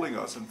scolding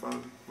us in front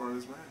of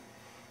this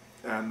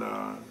man.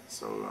 And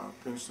so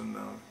Pinkston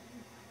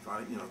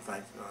finally, you know,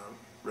 thanked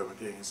Reverend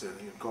King and said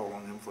he'd call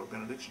on him for a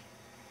benediction.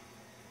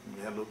 And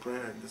we had a little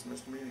prayer and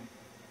dismissed the meeting.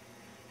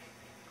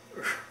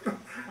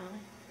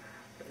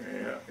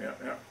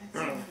 Yeah.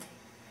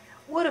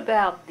 What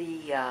about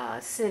the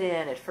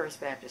sit-in at First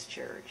Baptist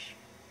Church?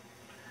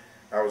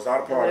 I was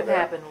not a part of that. What would have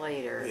happened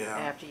later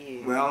after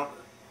you? Well,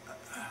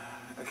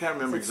 I can't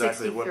remember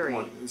exactly what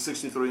point.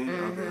 63?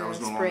 Okay, I was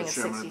no longer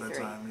chairman at that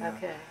time. Yeah.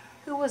 Okay.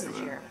 Who was the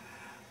chairman?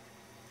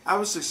 I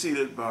was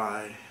succeeded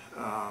by,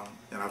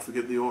 and I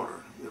forget the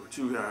order, there were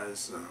 2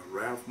 guys,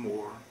 Ralph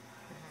Moore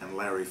and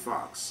Larry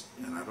Fox,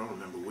 and I don't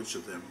remember which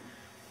of them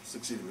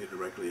succeeded me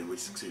directly and which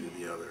succeeded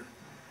the other.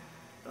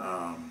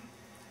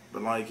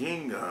 But Larry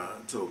King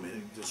told me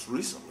just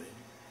recently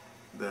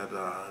that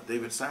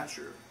David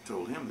Satcher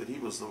told him that he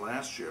was the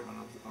last chairman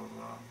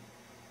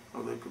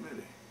of the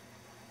committee.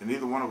 And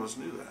neither one of us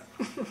knew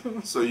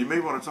that. So you may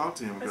want to talk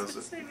to him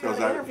because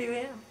I interview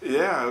him.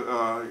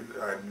 Yeah,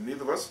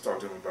 neither of us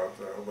talked to him about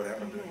what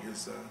happened during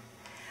his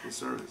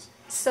service.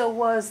 So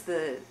was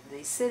the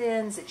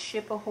sit-ins at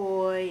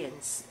Chippehoy and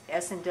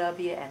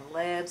S&W and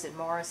Leb's and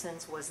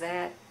Morrison's, was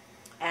that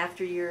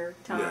after your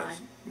time?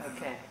 Yes.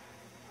 Okay.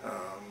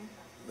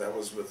 That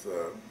was with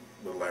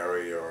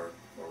Larry or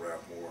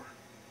Ralph Moore.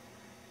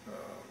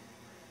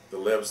 The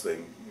Leb's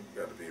thing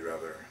got to be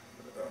rather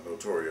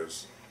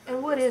notorious.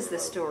 And what is the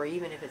story,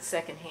 even if it's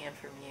secondhand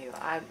from you?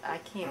 I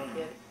can't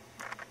get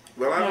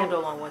a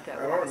handle on what that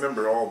was. I don't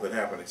remember all that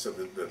happened, except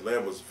that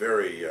Leb was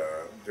very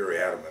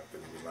adamant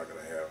that he was not going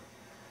to have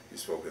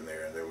these folk in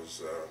there, and there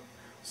was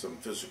some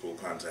physical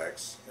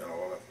contacts and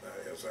all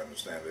that, as I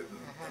understand it,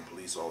 and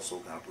police also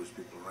kind of pushed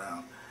people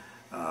around.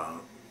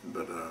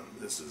 But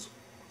this is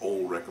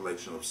old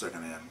recollection of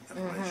secondhand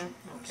information.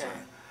 Okay.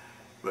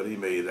 But he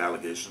made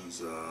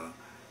allegations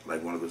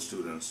like one of the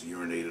students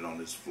urinated on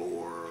his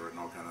floor and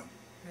all kind of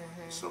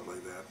stuff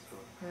like that.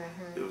 So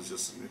it was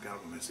just kind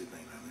of a messy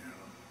thing down there.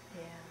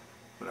 Yeah.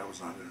 But I was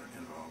not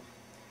involved.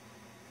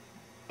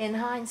 In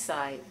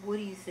hindsight, what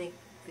do you think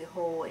the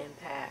whole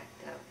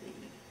impact of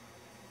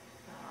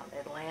the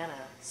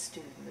Atlanta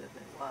student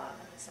movement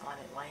was on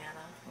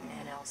Atlanta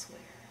and elsewhere?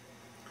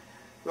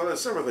 Well,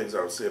 there's several things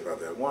I would say about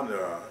that. One,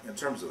 in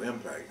terms of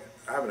impact,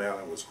 Ivan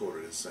Allen was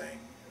quoted as saying,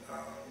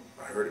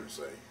 I heard him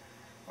say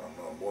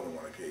on more than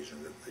one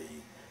occasion, that the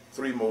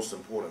 3 most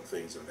important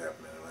things that have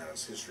happened in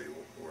Atlanta's history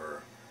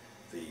were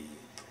the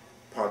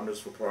Partners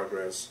for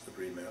Progress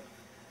Agreement,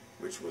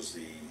 which was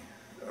the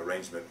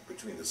arrangement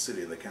between the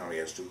city and the county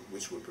as to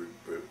which would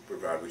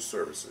provide which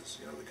services.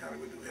 You know, the county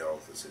would do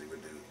health, the city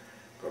would do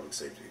public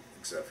safety,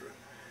 etc.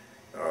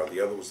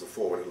 The other was the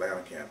Forward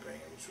Atlanta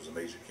campaign, which was a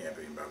major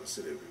campaign by the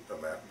city of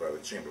Atlanta, by the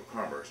Chamber of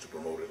Commerce to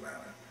promote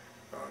Atlanta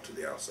to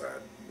the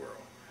outside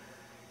world,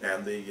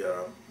 and the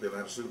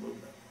Atlanta student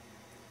movement.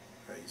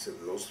 He said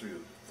that those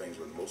things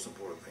were the most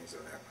important things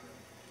that happened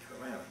in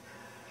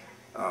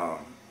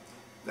Atlanta.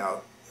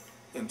 Now,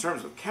 in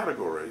terms of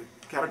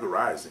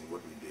categorizing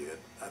what we did,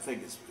 I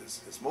think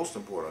it's most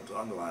important to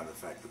underline the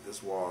fact that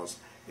this was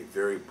a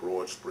very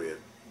broad spread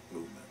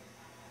movement,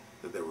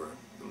 that there were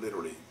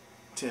literally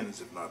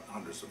tens, if not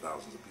hundreds of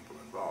thousands of people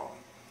involved,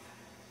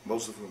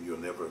 most of whom you'll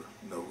never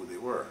know who they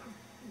were,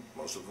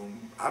 most of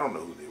whom I don't know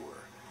who they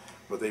were,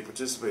 but they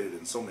participated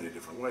in so many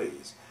different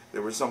ways.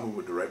 There were some who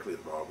were directly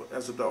involved,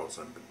 as adults,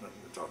 I'm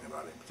talking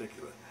about in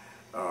particular.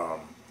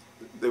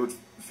 They would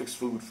fix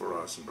food for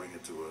us and bring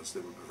it to us. They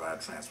would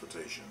provide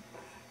transportation.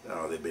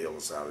 They bailed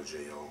us out of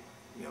jail.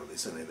 You know, they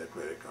sent in their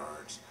credit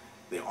cards.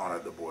 They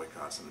honored the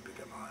boycotts and the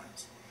picket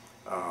lines.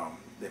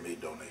 They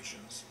made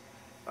donations.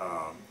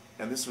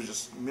 And this was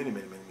just many,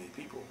 many, many, many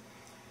people.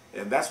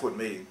 And that's what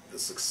made the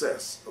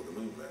success of the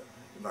movement.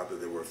 Not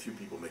that there were a few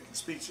people making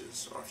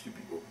speeches or a few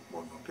people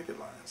walking on picket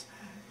lines,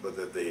 but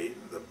that the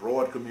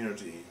broad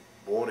community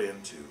bought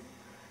into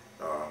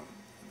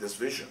this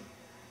vision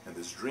and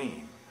this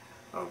dream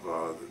of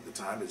the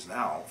time is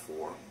now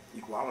for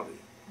equality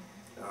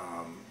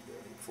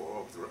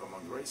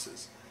among the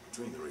races,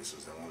 between the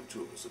races. There were only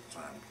two of us at the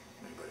time.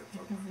 Anybody ever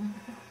talked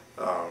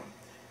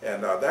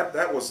about?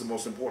 That was the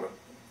most important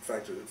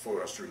factor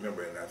for us to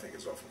remember, and I think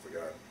it's often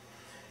forgotten.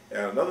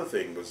 And another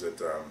thing was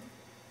that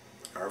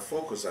our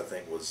focus, I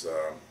think, was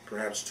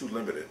perhaps too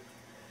limited,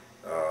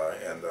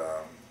 and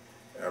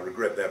I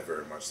regret that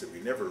very much, that we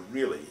never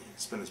really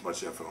spent as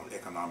much effort on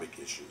economic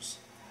issues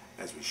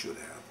as we should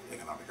have,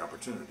 economic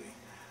opportunity.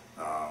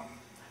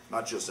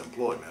 Not just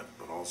employment,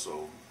 but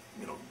also,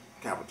 you know,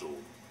 capital,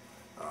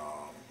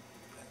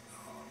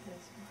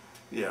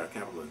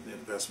 capital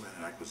investment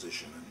and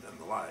acquisition and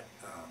the like.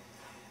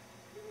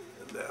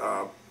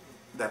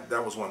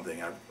 That was one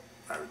thing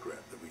I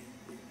regret, that we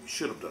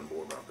should have done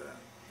more about that.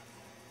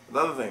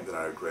 Another thing that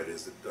I regret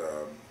is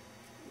that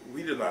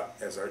we did not,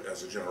 as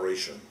a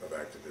generation of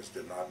activists,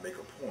 did not make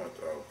a point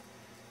of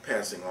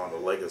passing on the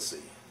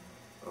legacy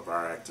of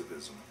our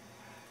activism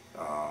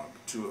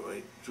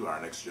to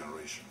our next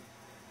generation.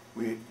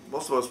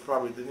 Most of us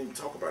probably didn't even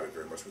talk about it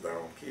very much with our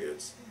own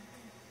kids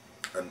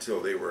until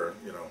they were,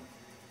 you know,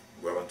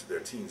 well into their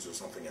teens or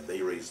something, and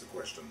they raised the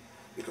question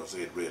because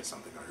they had read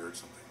something or heard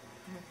something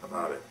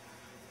about it.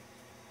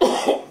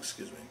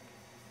 Excuse me.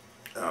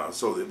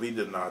 So that we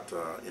did not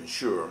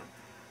ensure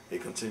a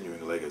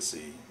continuing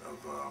legacy of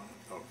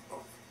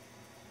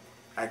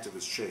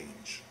activist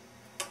change,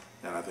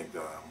 and I think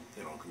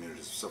you know,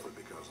 communities have suffered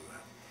because of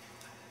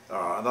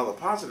that. Another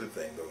positive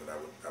thing, though, that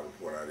I would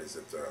point out is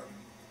that,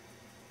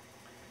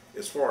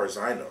 as far as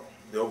I know,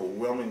 the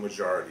overwhelming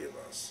majority of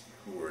us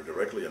who were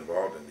directly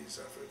involved in these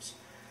efforts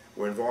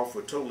were involved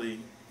for totally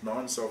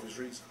non-selfish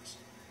reasons.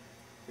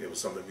 It was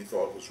something we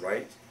thought was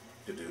right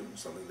to do,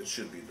 something that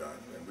should be done,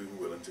 and we were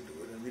willing to do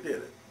it, and we did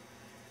it,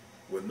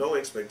 with no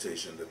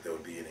expectation that there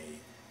would be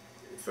any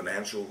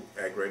financial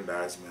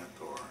aggrandizement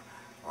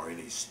or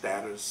any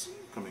status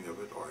coming of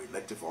it, or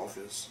elective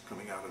office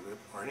coming out of it,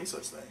 or any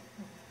such thing.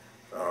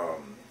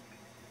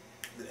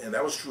 And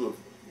that was true of,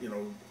 you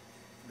know,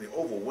 the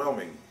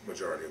overwhelming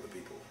majority of the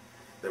people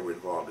that were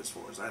involved, as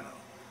far as I know.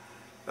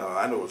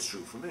 I know it's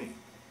true for me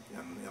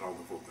and all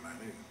the folk that I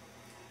knew.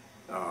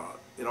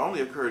 It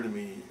only occurred to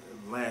me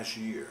last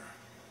year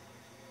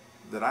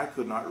that I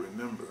could not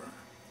remember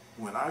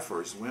when I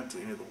first went to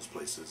any of those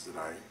places that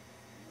I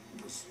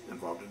was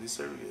involved in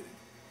desegregating.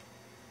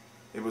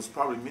 It was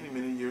probably many,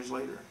 many years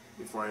later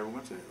before I ever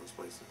went to any of those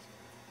places.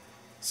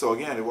 So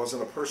again, it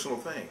wasn't a personal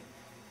thing.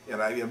 And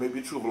it may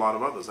be true of a lot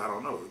of others, I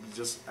don't know. It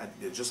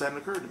just hadn't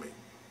occurred to me.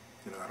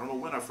 You know, I don't know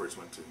when I first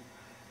went to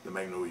the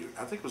Magnolia.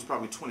 I think it was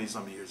probably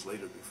 20-some years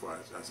later before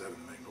I sat in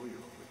the Magnolia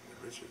room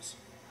at Rich's.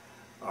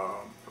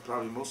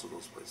 Probably most of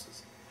those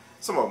places.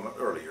 Some of them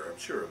earlier, I'm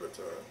sure, but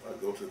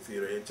I'd go to the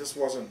theater. It just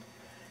wasn't,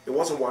 it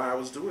wasn't why I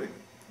was doing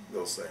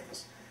those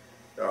things.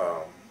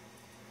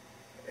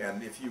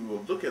 And if you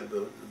will look at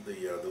the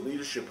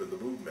leadership and the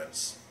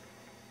movements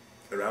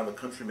around the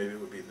country, maybe it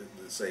would be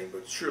the same,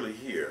 but surely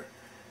here,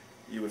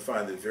 you would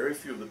find that very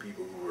few of the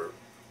people who were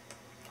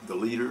the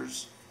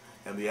leaders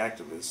and the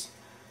activists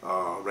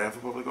ran for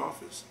public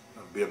office.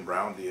 Ben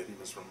Brown did. He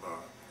was from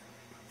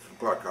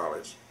Clark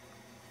College.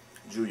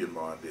 Julian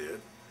Bond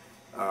did.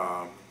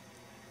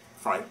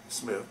 Frank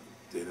Smith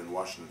did in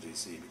Washington,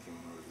 D.C., became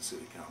a member of the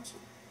city council.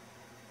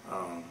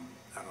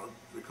 I don't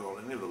recall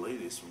any of the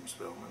ladies from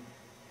Spelman.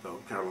 No,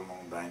 Carolyn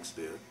Long Banks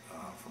did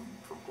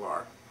from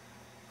Clark.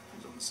 She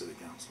was on the city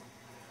council.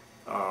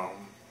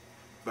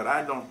 But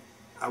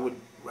I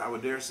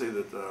would dare say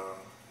that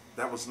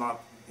that was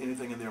not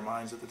anything in their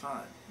minds at the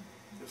time.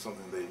 It was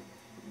something they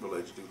were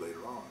led to do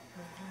later on.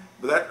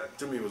 But that,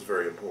 to me, was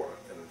very important,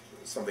 and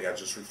it's something I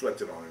just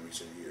reflected on in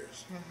recent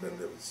years, that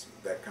there was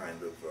that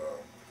kind of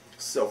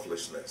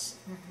selflessness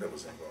that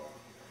was involved.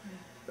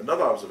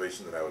 Another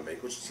observation that I would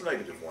make, which is a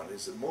negative one,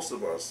 is that most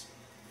of us,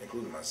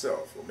 including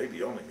myself, or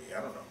maybe only me,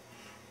 I don't know,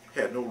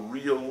 had no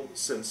real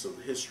sense of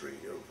the history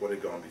of what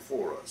had gone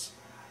before us,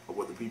 or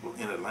what the people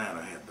in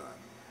Atlanta had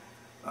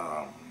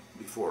done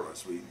before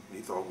us. We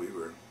thought we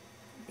were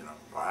you know,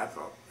 I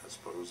thought, I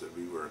suppose, that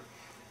we were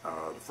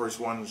the first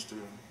ones to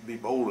be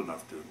bold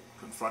enough to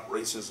confront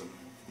racism,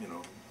 you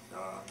know,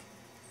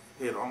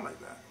 head on like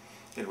that.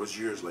 And it was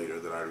years later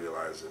that I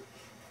realized that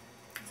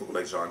people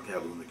like John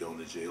Calhoun had gone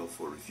to jail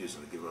for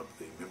refusing to give up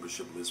the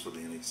membership list for the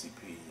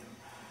NACP, and,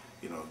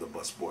 you know, the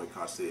bus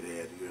boycotts they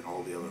had here and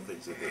all the other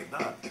things that they'd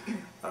done.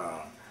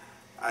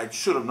 I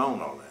should have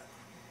known all that.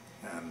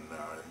 And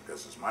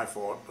this is my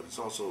fault, but it's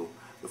also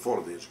the fault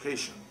of the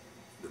education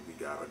that we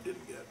got or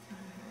didn't get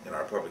in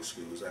our public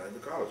schools and in the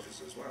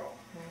colleges as well.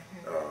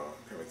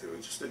 Coming through,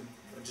 I just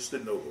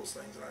didn't know those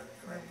things, and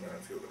I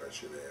feel that I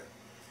should have.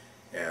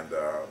 And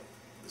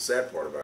the sad part about